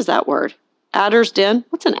 what is that word? Adder's den?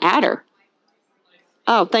 What's an adder?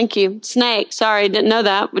 Oh, thank you. Snake. Sorry, didn't know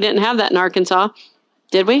that. We didn't have that in Arkansas.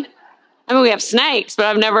 Did we? I mean, we have snakes, but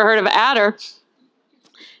I've never heard of adder.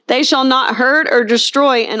 They shall not hurt or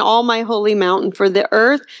destroy in all my holy mountain, for the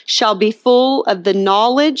earth shall be full of the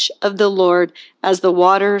knowledge of the Lord as the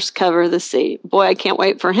waters cover the sea. Boy, I can't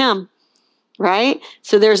wait for him, right?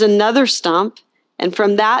 So there's another stump, and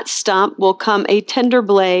from that stump will come a tender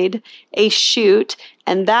blade, a shoot,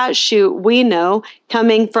 and that shoot we know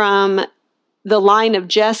coming from the line of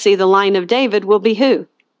Jesse, the line of David, will be who?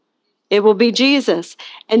 It will be Jesus.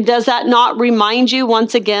 And does that not remind you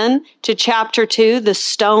once again to chapter 2, the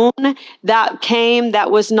stone that came,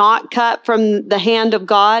 that was not cut from the hand of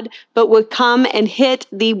God, but would come and hit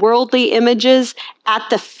the worldly images at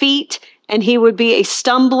the feet, and he would be a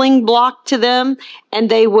stumbling block to them, and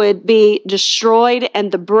they would be destroyed,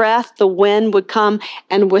 and the breath, the wind would come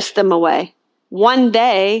and whisk them away. One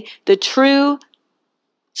day, the true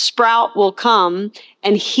sprout will come,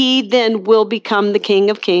 and he then will become the King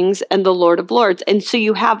of Kings and the Lord of Lords. And so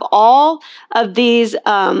you have all of these,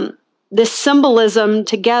 this symbolism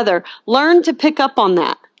together. Learn to pick up on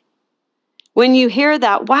that. When you hear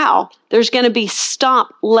that, wow, there's going to be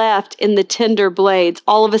stump left in the tender blades.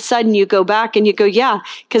 All of a sudden you go back and you go, yeah,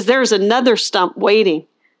 because there's another stump waiting,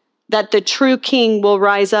 that the true king will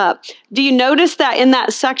rise up. Do you notice that in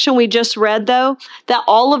that section we just read, though, that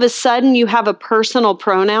all of a sudden you have a personal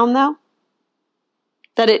pronoun, though?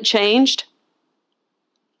 That it changed?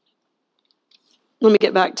 Let me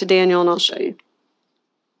get back to Daniel and I'll show you.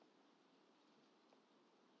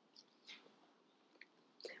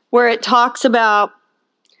 where it talks about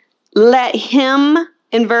let him,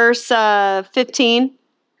 in verse 15,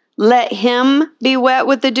 let him be wet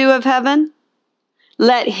with the dew of heaven.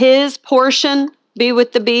 Let his portion be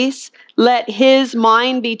with the beasts. Let his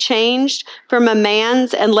mind be changed from a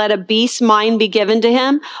man's, and let a beast's mind be given to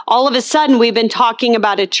him. All of a sudden, we've been talking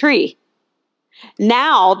about a tree.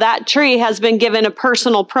 Now that tree has been given a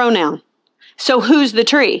personal pronoun. So who's the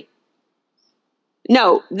tree?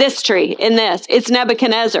 No, this tree in this. It's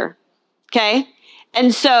Nebuchadnezzar. Okay?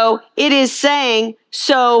 And so it is saying,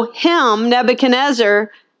 so him,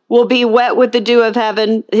 Nebuchadnezzar, will be wet with the dew of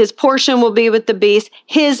heaven. His portion will be with the beast.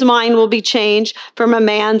 His mind will be changed from a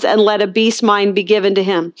man's, and let a beast's mind be given to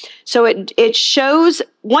him. So it shows,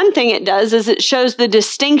 one thing it does is it shows the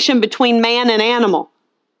distinction between man and animal.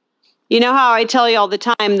 You know how I tell you all the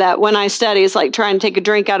time that when I study, it's like trying to take a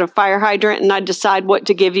drink out of a fire hydrant and I decide what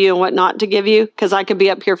to give you and what not to give you, because I could be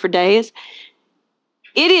up here for days.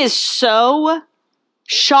 It is so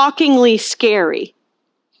shockingly scary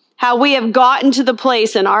how we have gotten to the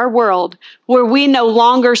place in our world where we no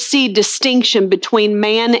longer see distinction between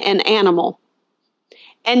man and animal.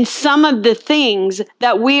 And some of the things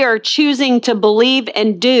that we are choosing to believe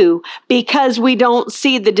and do because we don't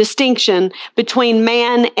see the distinction between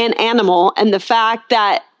man and animal, and the fact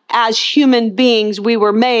that as human beings, we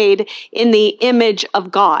were made in the image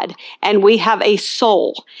of God and we have a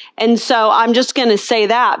soul. And so I'm just going to say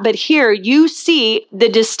that. But here you see the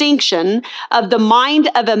distinction of the mind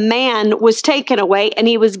of a man was taken away and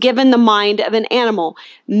he was given the mind of an animal.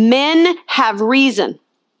 Men have reason.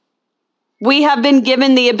 We have been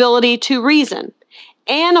given the ability to reason.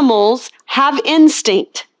 Animals have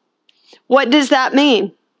instinct. What does that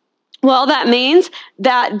mean? Well, that means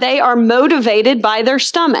that they are motivated by their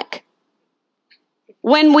stomach.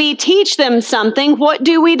 When we teach them something, what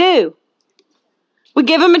do? We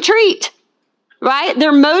give them a treat, right?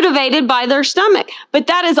 They're motivated by their stomach. But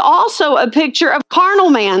that is also a picture of carnal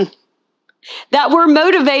man, that we're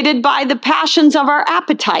motivated by the passions of our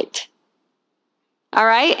appetite. All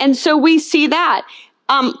right? And so we see that.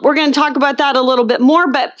 We're going to talk about that a little bit more,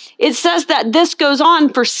 but it says that this goes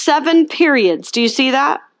on for 7 periods. Do you see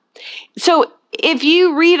that? So if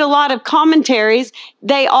you read a lot of commentaries,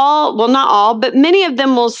 they all, well, not all, but many of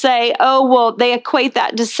them will say, oh, well, they equate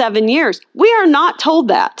that to 7 years. We are not told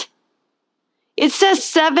that. It says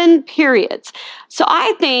 7 periods. So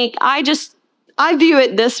I think I view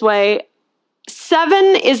it this way.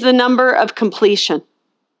 7 is the number of completion.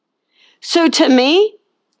 So to me,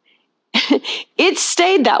 it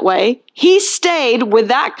stayed that way. He stayed with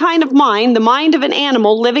that kind of mind, the mind of an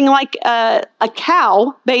animal, living like a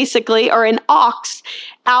cow, basically, or an ox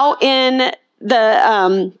out in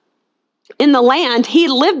the land. He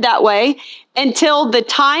lived that way until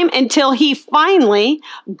he finally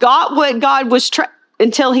got what God was,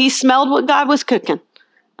 until he smelled what God was cooking.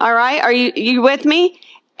 All right? Are you with me?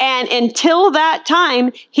 And until that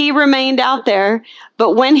time, he remained out there.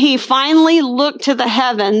 But when he finally looked to the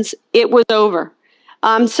heavens, it was over.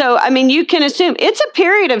 So, I mean, you can assume it's a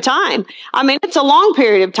period of time. I mean, it's a long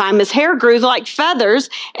period of time. His hair grew like feathers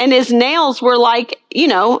and his nails were like,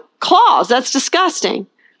 claws. That's disgusting.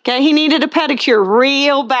 Okay. He needed a pedicure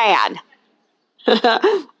real bad.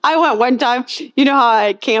 I went one time, you know how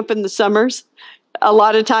I camp in the summers? A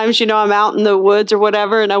lot of times, I'm out in the woods or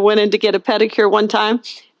whatever. And I went in to get a pedicure one time.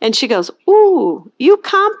 And she goes, ooh, you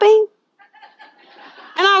camping?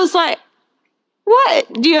 And I was like,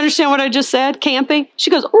 what? Do you understand what I just said? Camping? She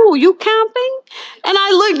goes, ooh, you camping? And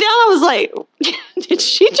I looked down, I was like, did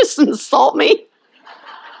she just insult me?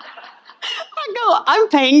 I go, I'm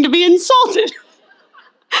paying to be insulted.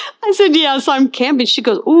 I said, yes, I'm camping. She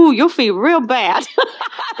goes, ooh, you'll feel real bad.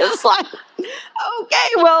 It's like, okay,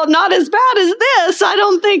 well, not as bad as this. I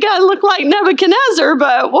don't think I look like Nebuchadnezzar,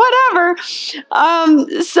 but whatever.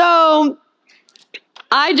 So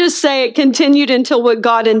I just say it continued until what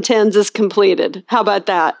God intends is completed. How about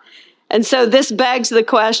that? And so this begs the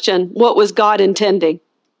question, what was God intending?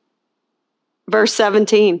 Verse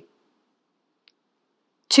 17.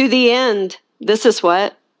 To the end, this is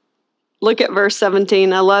what? Look at verse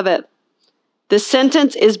 17. I love it. The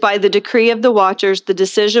sentence is by the decree of the watchers, the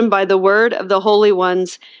decision by the word of the holy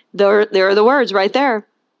ones. There are the words right there.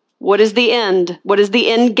 What is the end? What is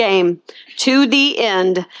the end game? To the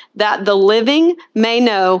end that the living may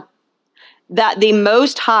know that the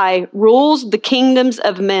Most High rules the kingdoms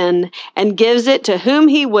of men and gives it to whom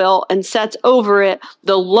he will and sets over it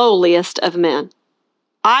the lowliest of men.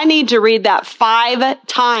 I need to read that 5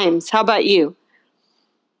 times. How about you?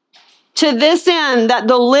 To this end, that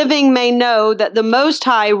the living may know that the Most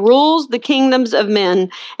High rules the kingdoms of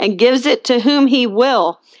men and gives it to whom he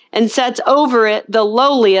will and sets over it the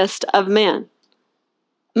lowliest of men.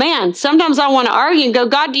 Man, sometimes I want to argue and go,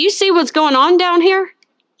 God, do you see what's going on down here?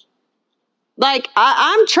 Like,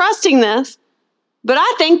 I'm trusting this, but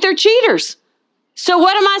I think they're cheaters. So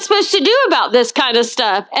what am I supposed to do about this kind of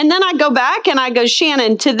stuff? And then I go back and I go,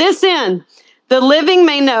 Shannon, to this end, the living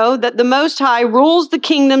may know that the Most High rules the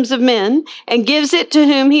kingdoms of men and gives it to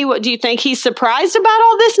whom he will. Do you think he's surprised about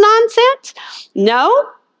all this nonsense? No,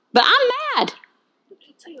 but I'm mad.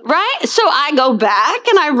 Right? So I go back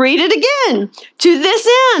and I read it again. To this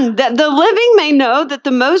end, that the living may know that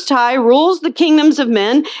the Most High rules the kingdoms of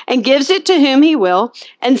men and gives it to whom he will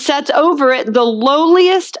and sets over it the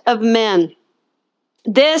lowliest of men.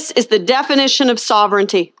 This is the definition of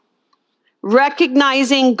sovereignty.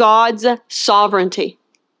 Recognizing God's sovereignty.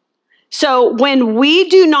 So when we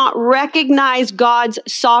do not recognize God's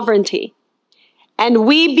sovereignty and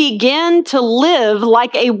we begin to live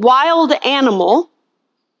like a wild animal,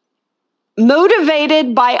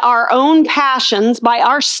 motivated by our own passions, by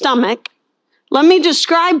our stomach, let me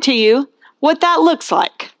describe to you what that looks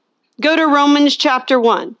like. Go to Romans chapter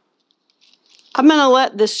 1. I'm going to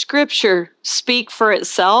let the scripture speak for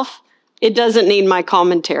itself. It doesn't need my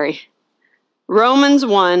commentary. Romans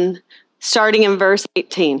 1, starting in verse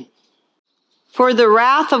 18. For the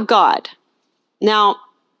wrath of God. Now,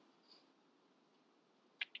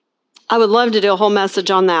 I would love to do a whole message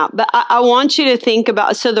on that. But I want you to think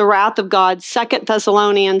about, so the wrath of God, 2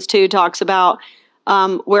 Thessalonians 2 talks about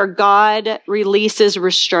where God releases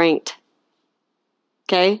restraint.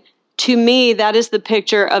 Okay? To me, that is the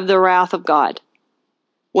picture of the wrath of God.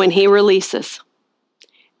 When he releases.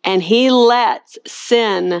 And he lets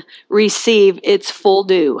sin receive its full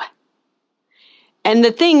due. And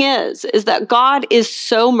the thing is that God is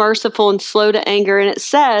so merciful and slow to anger. And it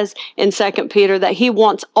says in 2 Peter that he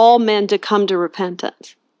wants all men to come to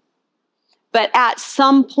repentance. But at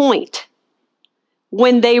some point,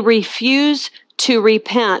 when they refuse to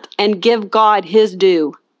repent and give God his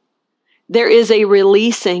due, there is a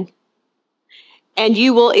releasing. And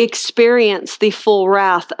you will experience the full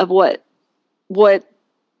wrath of what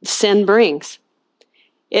sin brings.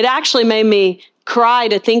 It actually made me cry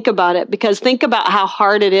to think about it, because think about how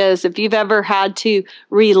hard it is if you've ever had to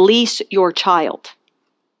release your child,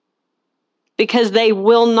 because they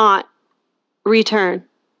will not return.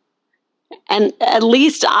 And at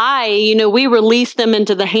least we release them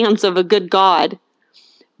into the hands of a good God,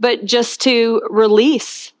 but just to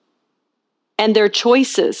release, and their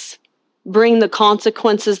choices bring the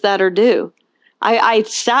consequences that are due. I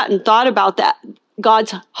sat and thought about that.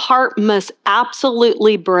 God's heart must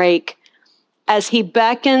absolutely break as he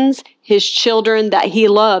beckons his children that he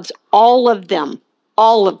loves, all of them,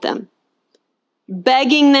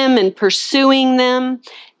 begging them and pursuing them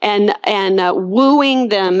and wooing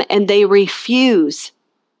them, and they refuse,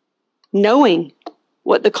 knowing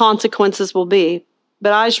what the consequences will be.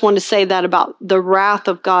 But I just want to say that about the wrath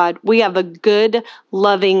of God. We have a good,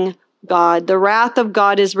 loving God. The wrath of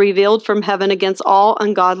God is revealed from heaven against all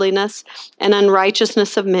ungodliness and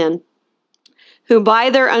unrighteousness of men, who by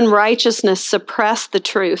their unrighteousness suppress the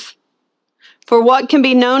truth. For what can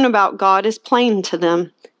be known about God is plain to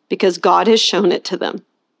them, because God has shown it to them.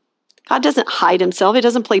 God doesn't hide himself. He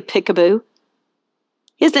doesn't play peekaboo.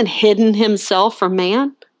 He hasn't hidden himself from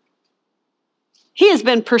man. He has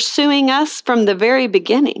been pursuing us from the very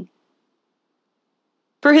beginning.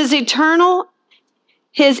 For his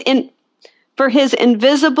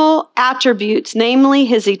invisible attributes, namely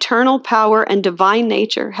his eternal power and divine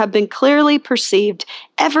nature, have been clearly perceived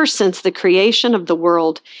ever since the creation of the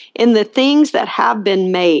world in the things that have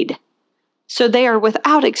been made. So they are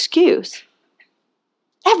without excuse.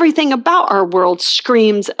 Everything about our world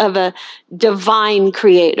screams of a divine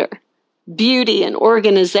creator, beauty and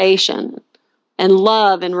organization and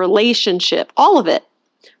love and relationship, all of it.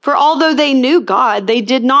 For although they knew God, they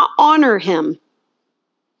did not honor him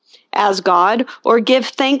as God or give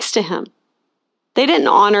thanks to him. They didn't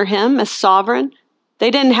honor him as sovereign.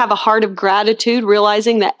 They didn't have a heart of gratitude,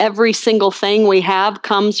 realizing that every single thing we have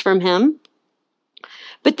comes from him.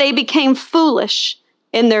 But they became foolish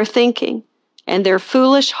in their thinking, and their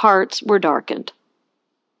foolish hearts were darkened.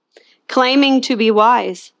 Claiming to be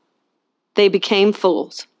wise, they became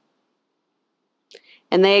fools.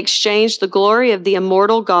 And they exchanged the glory of the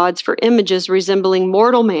immortal gods for images resembling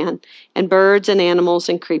mortal man and birds and animals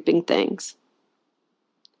and creeping things.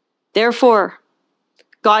 Therefore,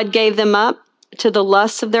 God gave them up to the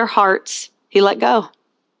lusts of their hearts. He let go.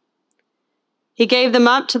 He gave them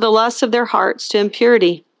up to the lusts of their hearts, to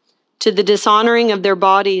impurity, to the dishonoring of their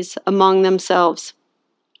bodies among themselves.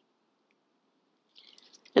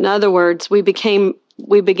 In other words, we began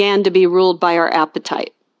to be ruled by our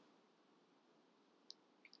appetite.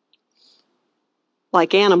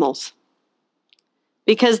 like animals,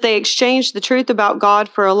 because they exchanged the truth about God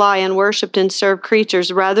for a lie and worshiped and served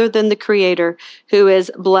creatures rather than the Creator, who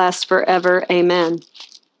is blessed forever. Amen.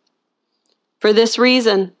 For this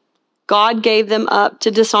reason, God gave them up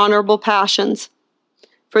to dishonorable passions.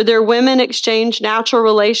 For their women exchanged natural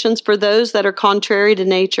relations for those that are contrary to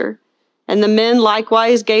nature. And the men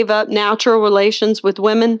likewise gave up natural relations with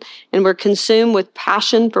women and were consumed with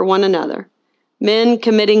passion for one another, men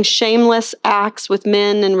committing shameless acts with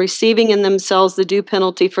men and receiving in themselves the due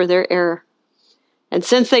penalty for their error. And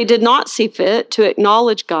since they did not see fit to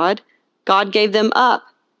acknowledge God, God gave them up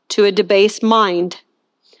to a debased mind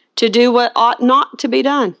to do what ought not to be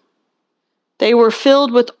done. They were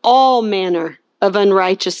filled with all manner of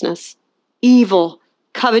unrighteousness, evil,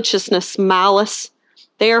 covetousness, malice.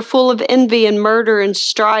 They are full of envy and murder and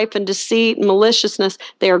strife and deceit and maliciousness.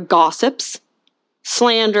 They are gossips,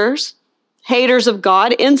 slanderers, haters of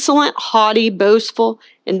God, insolent, haughty, boastful,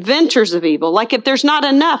 inventors of evil. Like if there's not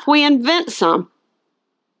enough, we invent some.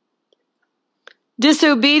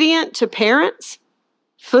 Disobedient to parents,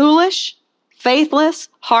 foolish, faithless,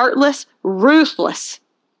 heartless, ruthless.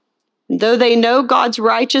 Though they know God's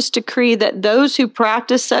righteous decree that those who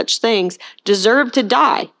practice such things deserve to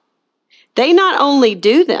die, they not only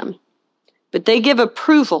do them, but they give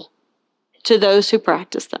approval to those who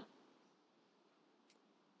practice them.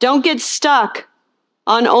 Don't get stuck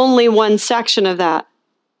on only one section of that,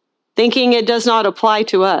 thinking it does not apply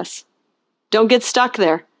to us. Don't get stuck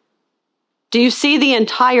there. Do you see the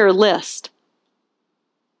entire list?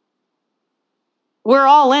 We're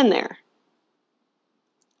all in there.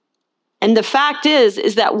 And the fact is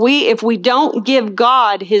that if we don't give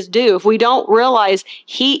God his due, if we don't realize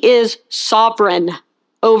he is sovereign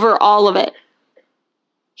over all of it,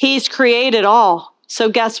 he's created all. So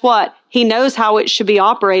guess what? He knows how it should be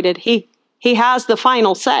operated. He has the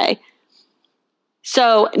final say.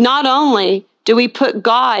 So not only do we put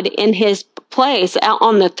God in his place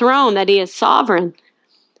on the throne that he is sovereign,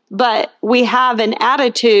 but we have an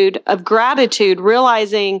attitude of gratitude,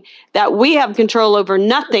 realizing that we have control over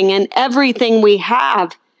nothing and everything we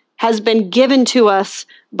have has been given to us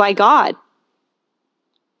by God.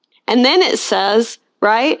 And then it says,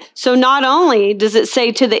 right? So not only does it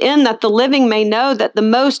say to the end that the living may know that the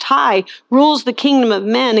Most High rules the kingdom of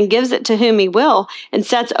men and gives it to whom he will and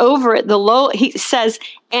sets over it he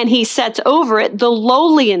sets over it the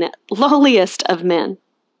lowliest of men.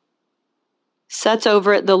 Sets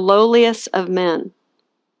over it the lowliest of men.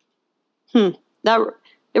 It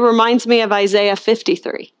reminds me of Isaiah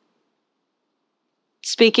 53.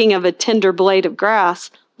 Speaking of a tender blade of grass,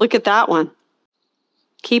 look at that one.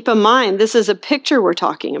 Keep in mind, this is a picture we're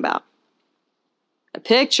talking about. A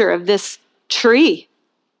picture of this tree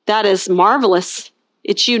that is marvelous.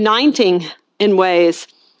 It's uniting in ways.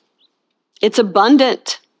 It's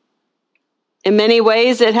abundant. In many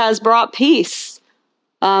ways, it has brought peace.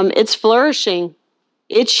 It's flourishing.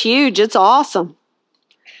 It's huge. It's awesome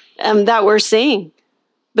that we're seeing.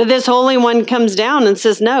 But this Holy One comes down and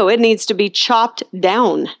says, no, it needs to be chopped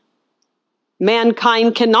down.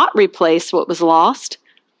 Mankind cannot replace what was lost.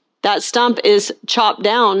 That stump is chopped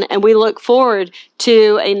down, and we look forward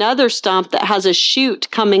to another stump that has a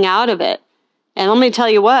shoot coming out of it. And let me tell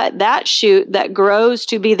you what, that shoot that grows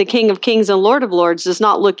to be the King of Kings and Lord of Lords does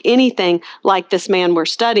not look anything like this man we're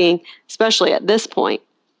studying, especially at this point.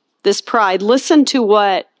 This pride. Listen to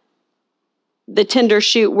what the tender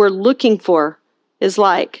shoot we're looking for is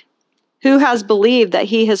like. Who has believed that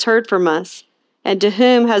he has heard from us? And to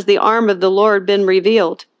whom has the arm of the Lord been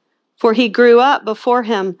revealed? For he grew up before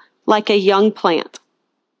him like a young plant,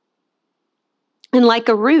 and like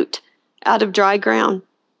a root out of dry ground.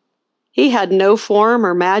 He had no form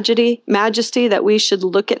or majesty that we should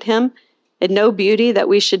look at him, and no beauty that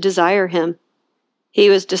we should desire him. He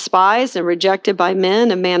was despised and rejected by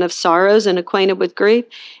men, a man of sorrows and acquainted with grief,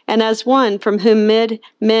 and as one from whom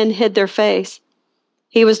men hid their face.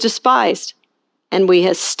 He was despised, and we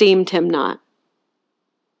esteemed him not.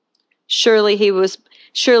 Surely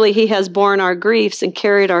he has borne our griefs and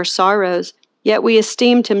carried our sorrows, yet we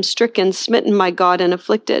esteemed him stricken, smitten by God, and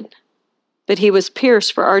afflicted. But he was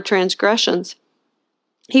pierced for our transgressions.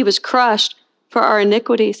 He was crushed for our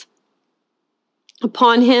iniquities.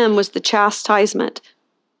 Upon him was the chastisement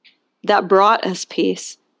that brought us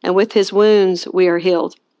peace, and with his wounds we are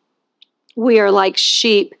healed. We are like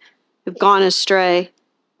sheep who've gone astray.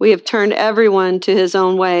 We have turned everyone to his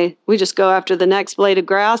own way. We just go after the next blade of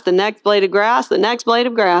grass, the next blade of grass, the next blade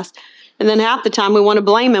of grass. And then half the time we want to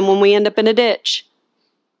blame him when we end up in a ditch.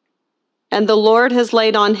 And the Lord has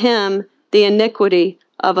laid on him the iniquity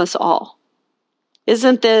of us all.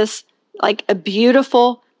 Isn't this like a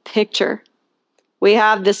beautiful picture We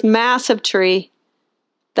have this massive tree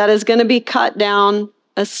that is going to be cut down,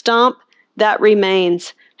 a stump that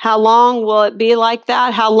remains. How long will it be like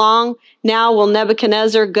that? How long now will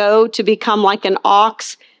Nebuchadnezzar go to become like an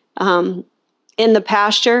ox in the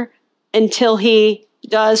pasture until he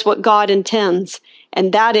does what God intends?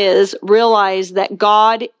 And that is realize that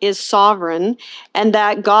God is sovereign and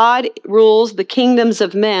that God rules the kingdoms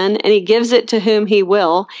of men and he gives it to whom he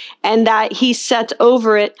will, and that he sets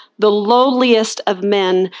over it the lowliest of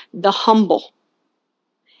men, the humble.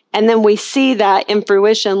 And then we see that in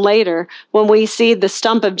fruition later when we see the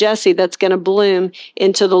stump of Jesse that's going to bloom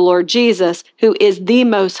into the Lord Jesus, who is the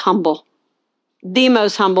most humble. The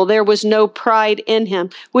most humble. There was no pride in him,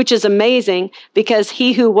 which is amazing because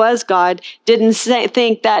he who was God didn't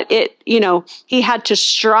think that he had to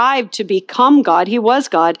strive to become God. He was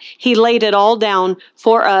God. He laid it all down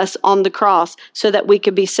for us on the cross so that we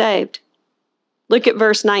could be saved. Look at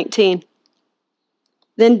verse 19.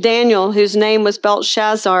 Then Daniel, whose name was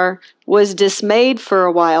Belshazzar, was dismayed for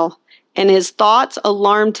a while, and his thoughts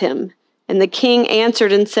alarmed him. And the king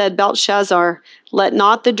answered and said, Belshazzar, let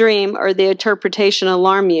not the dream or the interpretation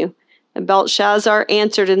alarm you. And Belshazzar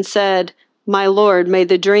answered and said, my lord, may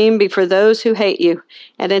the dream be for those who hate you,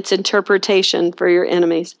 and its interpretation for your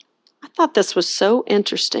enemies. I thought this was so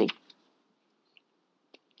interesting.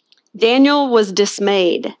 Daniel was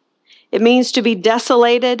dismayed. It means to be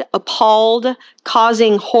desolated, appalled,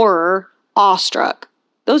 causing horror, awestruck.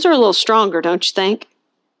 Those are a little stronger, don't you think?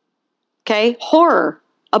 Okay, horror.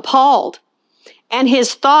 Appalled. And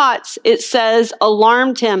his thoughts, it says,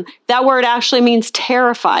 alarmed him. That word actually means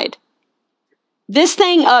terrified. This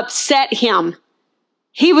thing upset him.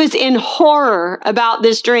 He was in horror about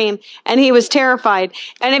this dream, and he was terrified.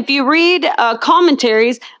 And if you read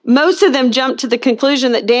commentaries, most of them jump to the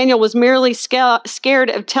conclusion that Daniel was merely scared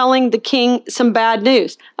of telling the king some bad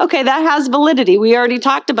news. Okay, that has validity. We already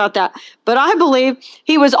talked about that. But I believe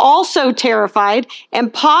he was also terrified,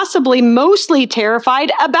 and possibly mostly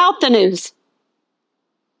terrified about the news.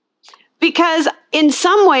 Because in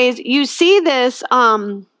some ways, you see this,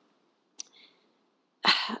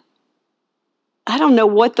 I don't know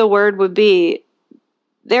what the word would be.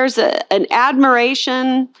 There's an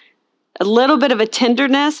admiration, a little bit of a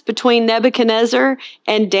tenderness between Nebuchadnezzar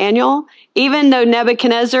and Daniel. Even though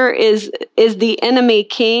Nebuchadnezzar is the enemy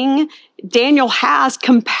king, Daniel has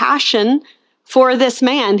compassion for this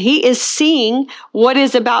man. He is seeing what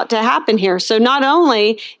is about to happen here. So not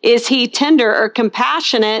only is he tender or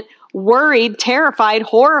compassionate, worried, terrified,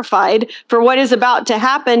 horrified for what is about to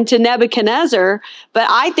happen to Nebuchadnezzar, but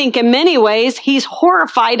I think in many ways he's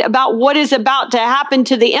horrified about what is about to happen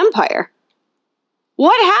to the empire.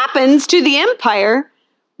 What happens to the empire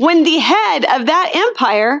when the head of that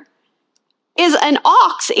empire is an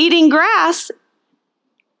ox eating grass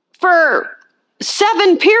for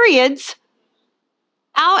 7 periods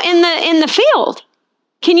out in the field?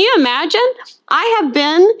 Can you imagine? I have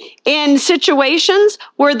been in situations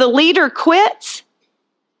where the leader quits.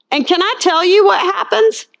 And can I tell you what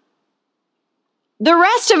happens? The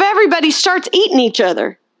rest of everybody starts eating each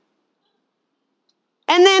other.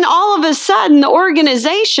 And then all of a sudden, the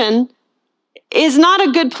organization is not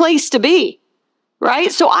a good place to be.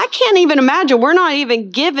 Right? So I can't even imagine. We're not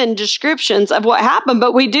even given descriptions of what happened,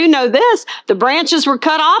 but we do know this. The branches were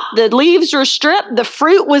cut off. The leaves were stripped. The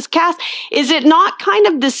fruit was cast. Is it not kind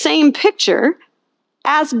of the same picture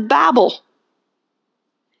as Babel?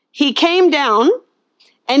 He came down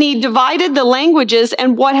and he divided the languages,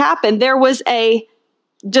 and what happened? There was a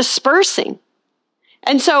dispersing.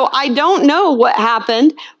 And so I don't know what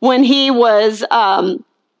happened when he was,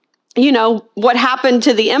 what happened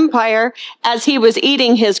to the empire as he was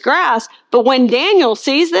eating his grass. But when Daniel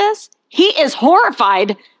sees this, he is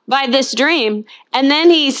horrified by this dream. And then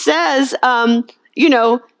he says,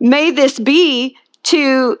 may this be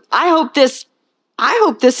to, I hope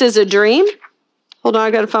this is a dream. Hold on,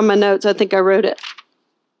 I got to find my notes. I think I wrote it.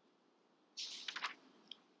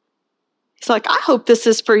 He's like, I hope this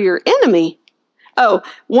is for your enemy. Oh,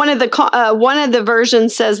 one of the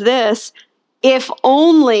versions says this: if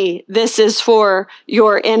only this is for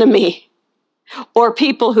your enemy or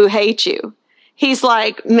people who hate you. He's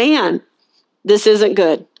like, man, this isn't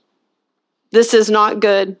good. This is not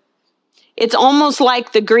good. It's almost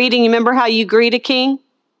like the greeting. Remember how you greet a king?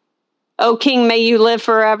 Oh, king, may you live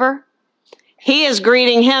forever. He is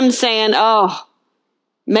greeting him saying, oh,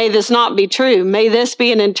 may this not be true. May this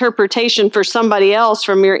be an interpretation for somebody else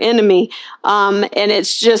from your enemy. And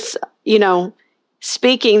it's just,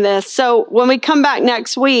 speaking this. So when we come back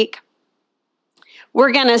next week,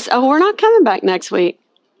 we're not coming back next week.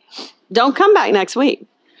 Don't come back next week.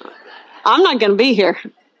 I'm not going to be here.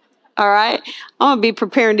 All right. I'm going to be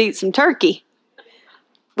preparing to eat some turkey,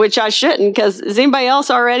 which I shouldn't, because is anybody else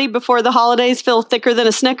already before the holidays feel thicker than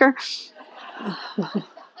a Snicker?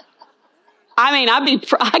 I mean,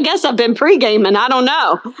 I guess I've been pre-gaming. I don't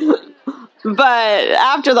know. But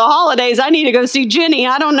after the holidays, I need to go see Jenny.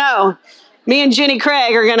 I don't know. Me and Jenny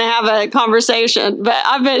Craig are going to have a conversation, but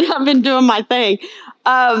I've been doing my thing.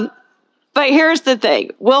 But here's the thing.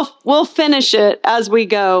 We'll finish it as we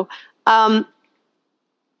go.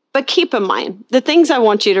 But keep in mind, the things I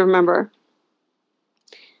want you to remember.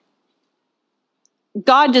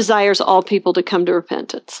 God desires all people to come to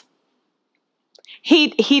repentance.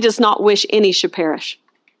 He does not wish any should perish.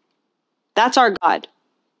 That's our God.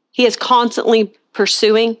 He is constantly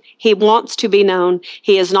pursuing. He wants to be known.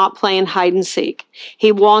 He is not playing hide and seek.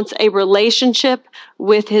 He wants a relationship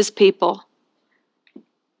with his people.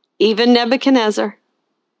 Even Nebuchadnezzar,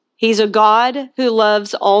 he's a God who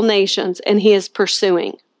loves all nations, and he is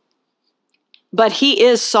pursuing. But he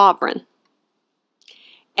is sovereign.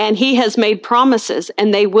 And he has made promises,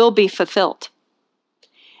 and they will be fulfilled.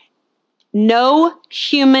 No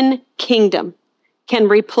human kingdom can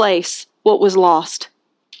replace what was lost.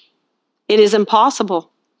 It is impossible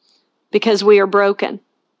because we are broken.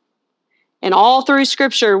 And all through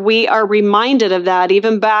Scripture, we are reminded of that,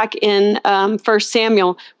 even back in 1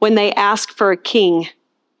 Samuel, when they asked for a king,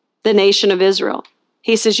 the nation of Israel.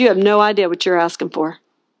 He says, you have no idea what you're asking for.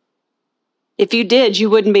 If you did, you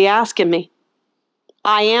wouldn't be asking me.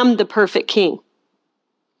 I am the perfect king.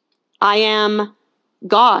 I am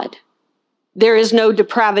God. There is no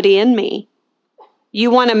depravity in me.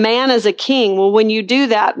 You want a man as a king. Well, when you do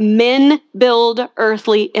that, men build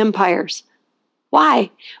earthly empires.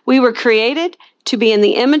 Why? We were created to be in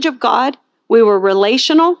the image of God. We were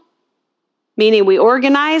relational, meaning we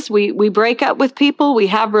organize, we break up with people, we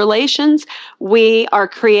have relations, we are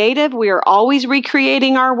creative, we are always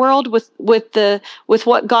recreating our world with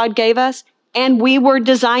what God gave us, and we were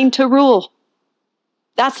designed to rule.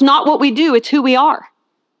 That's not what we do, it's who we are.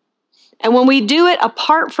 And when we do it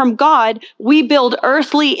apart from God, we build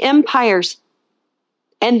earthly empires.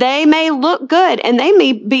 And they may look good, and they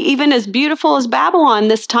may be even as beautiful as Babylon,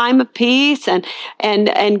 this time of peace and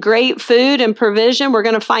great food and provision. We're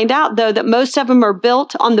going to find out, though, that most of them are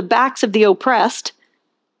built on the backs of the oppressed.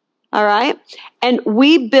 All right? And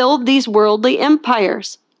we build these worldly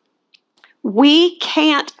empires. We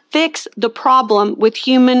can't fix the problem with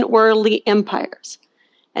human worldly empires.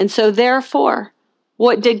 And so, therefore,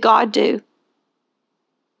 what did God do?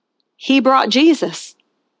 He brought Jesus,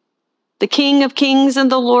 the King of Kings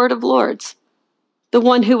and the Lord of Lords, the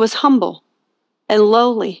one who was humble and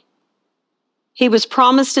lowly. He was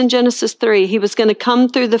promised in Genesis 3, he was going to come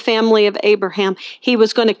through the family of Abraham. He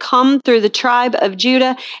was going to come through the tribe of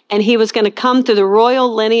Judah, and he was going to come through the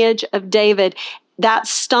royal lineage of David. That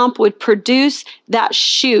stump would produce that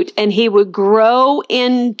shoot, and he would grow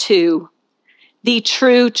into the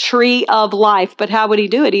true tree of life. But how would he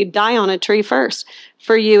do it? He'd die on a tree first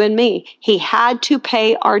for you and me. He had to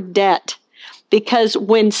pay our debt because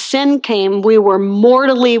when sin came, we were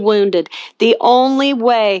mortally wounded. The only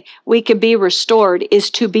way we could be restored is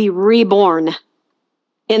to be reborn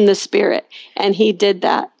in the Spirit. And he did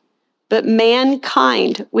that. But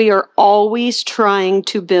mankind, we are always trying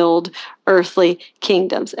to build earthly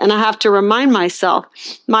kingdoms. And I have to remind myself,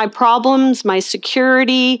 my problems, my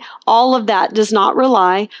security, all of that does not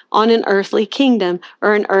rely on an earthly kingdom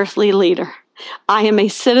or an earthly leader. I am a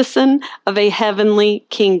citizen of a heavenly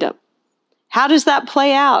kingdom. How does that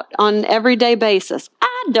play out on an everyday basis?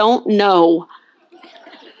 I don't know.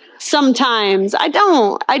 Sometimes I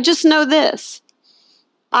don't. I just know this.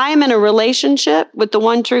 I am in a relationship with the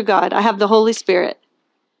one true God. I have the Holy Spirit.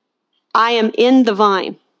 I am in the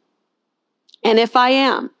vine. And if I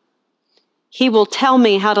am, he will tell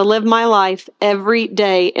me how to live my life every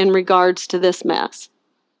day in regards to this mess.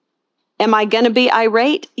 Am I going to be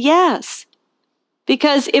irate? Yes.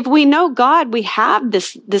 Because if we know God, we have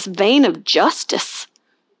this vein of justice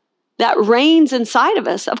that reigns inside of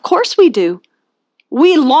us. Of course we do.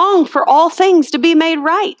 We long for all things to be made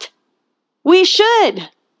right. We should.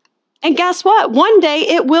 And guess what? One day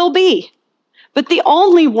it will be. But the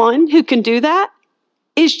only one who can do that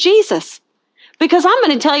is Jesus. Because I'm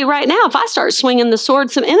going to tell you right now, if I start swinging the sword,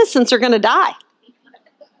 some innocents are going to die.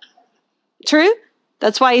 True?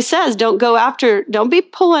 That's why he says, don't be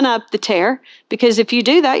pulling up the tare, because if you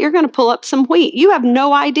do that, you're going to pull up some wheat. You have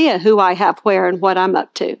no idea who I have where and what I'm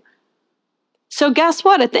up to. So guess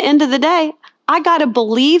what? At the end of the day, I got to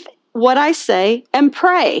believe what I say and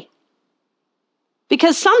pray.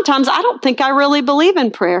 Because sometimes I don't think I really believe in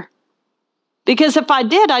prayer. Because if I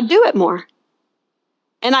did, I'd do it more.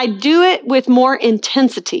 And I do it with more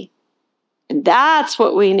intensity And that's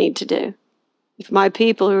what we need to do. If my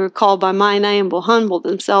people who are called by my name will humble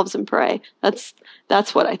themselves and pray. That's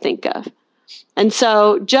what I think of. And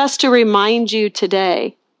so just to remind you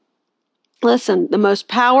today, listen, the most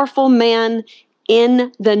powerful man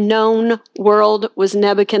in the known world was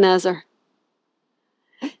Nebuchadnezzar.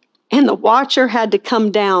 And the watcher had to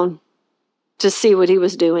come down to see what he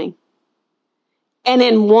was doing. And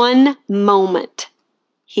in one moment,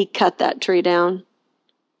 he cut that tree down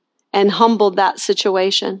and humbled that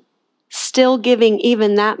situation, still giving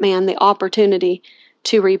even that man the opportunity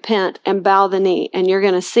to repent and bow the knee. And you're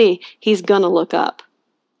going to see he's going to look up.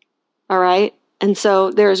 All right? And so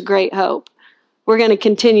there's great hope. We're going to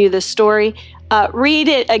continue this story. Read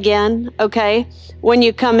it again, okay? When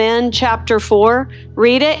you come in, chapter 4,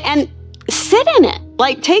 read it and sit in it.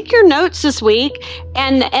 Like, take your notes this week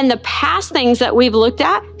and the past things that we've looked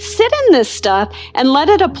at, sit in this stuff and let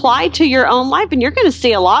it apply to your own life. And you're going to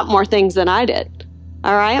see a lot more things than I did.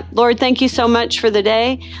 All right. Lord, thank you so much for the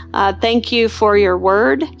day. Thank you for your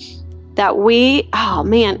word that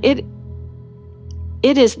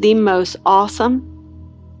it is the most awesome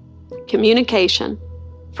communication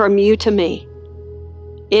from you to me.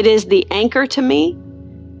 It is the anchor to me.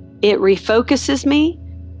 It refocuses me.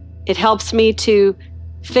 It helps me to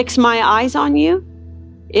fix my eyes on you.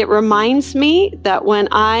 It reminds me that when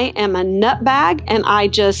I am a nutbag and I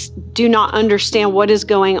just do not understand what is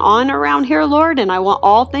going on around here, Lord, and I want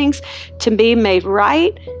all things to be made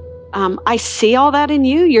right, I see all that in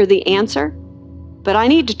you. You're the answer. But I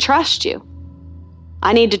need to trust you.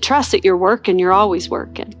 I need to trust that you're working. You're always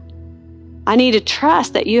working. I need to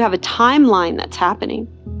trust that you have a timeline that's happening,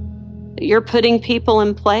 that you're putting people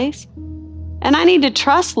in place. And I need to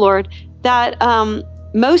trust, Lord, that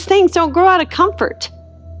most things don't grow out of comfort.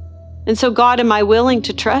 And so, God, am I willing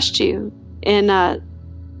to trust you in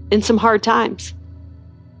some hard times?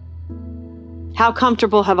 How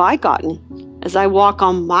comfortable have I gotten as I walk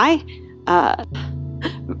on my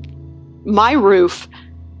roof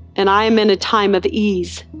and I am in a time of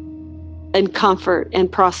ease and comfort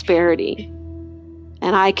and prosperity?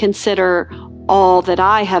 And I consider all that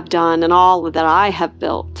I have done and all that I have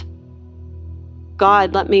built.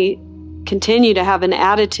 God, let me continue to have an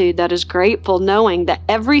attitude that is grateful, knowing that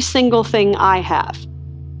every single thing I have,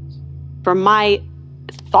 from my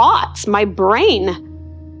thoughts, my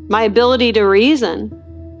brain, my ability to reason,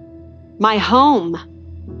 my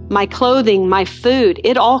home, my clothing, my food,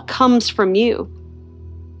 it all comes from you.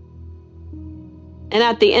 And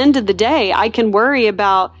at the end of the day, I can worry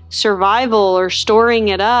about survival or storing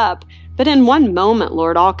it up, but in one moment,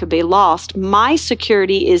 Lord, all could be lost. My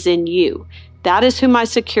security is in you. That is who my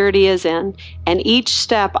security is in, and each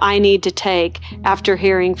step I need to take after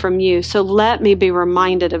hearing from you. So let me be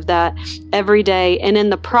reminded of that every day, and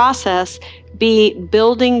in the process, be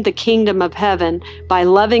building the kingdom of heaven by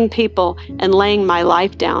loving people and laying my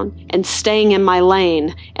life down and staying in my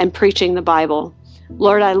lane and preaching the Bible.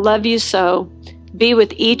 Lord, I love you so. Be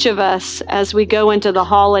with each of us as we go into the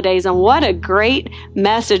holidays. And what a great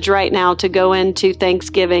message right now to go into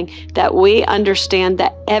Thanksgiving, that we understand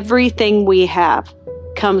that everything we have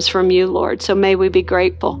comes from you, Lord. So may we be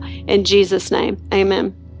grateful. In Jesus' name,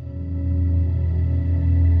 amen.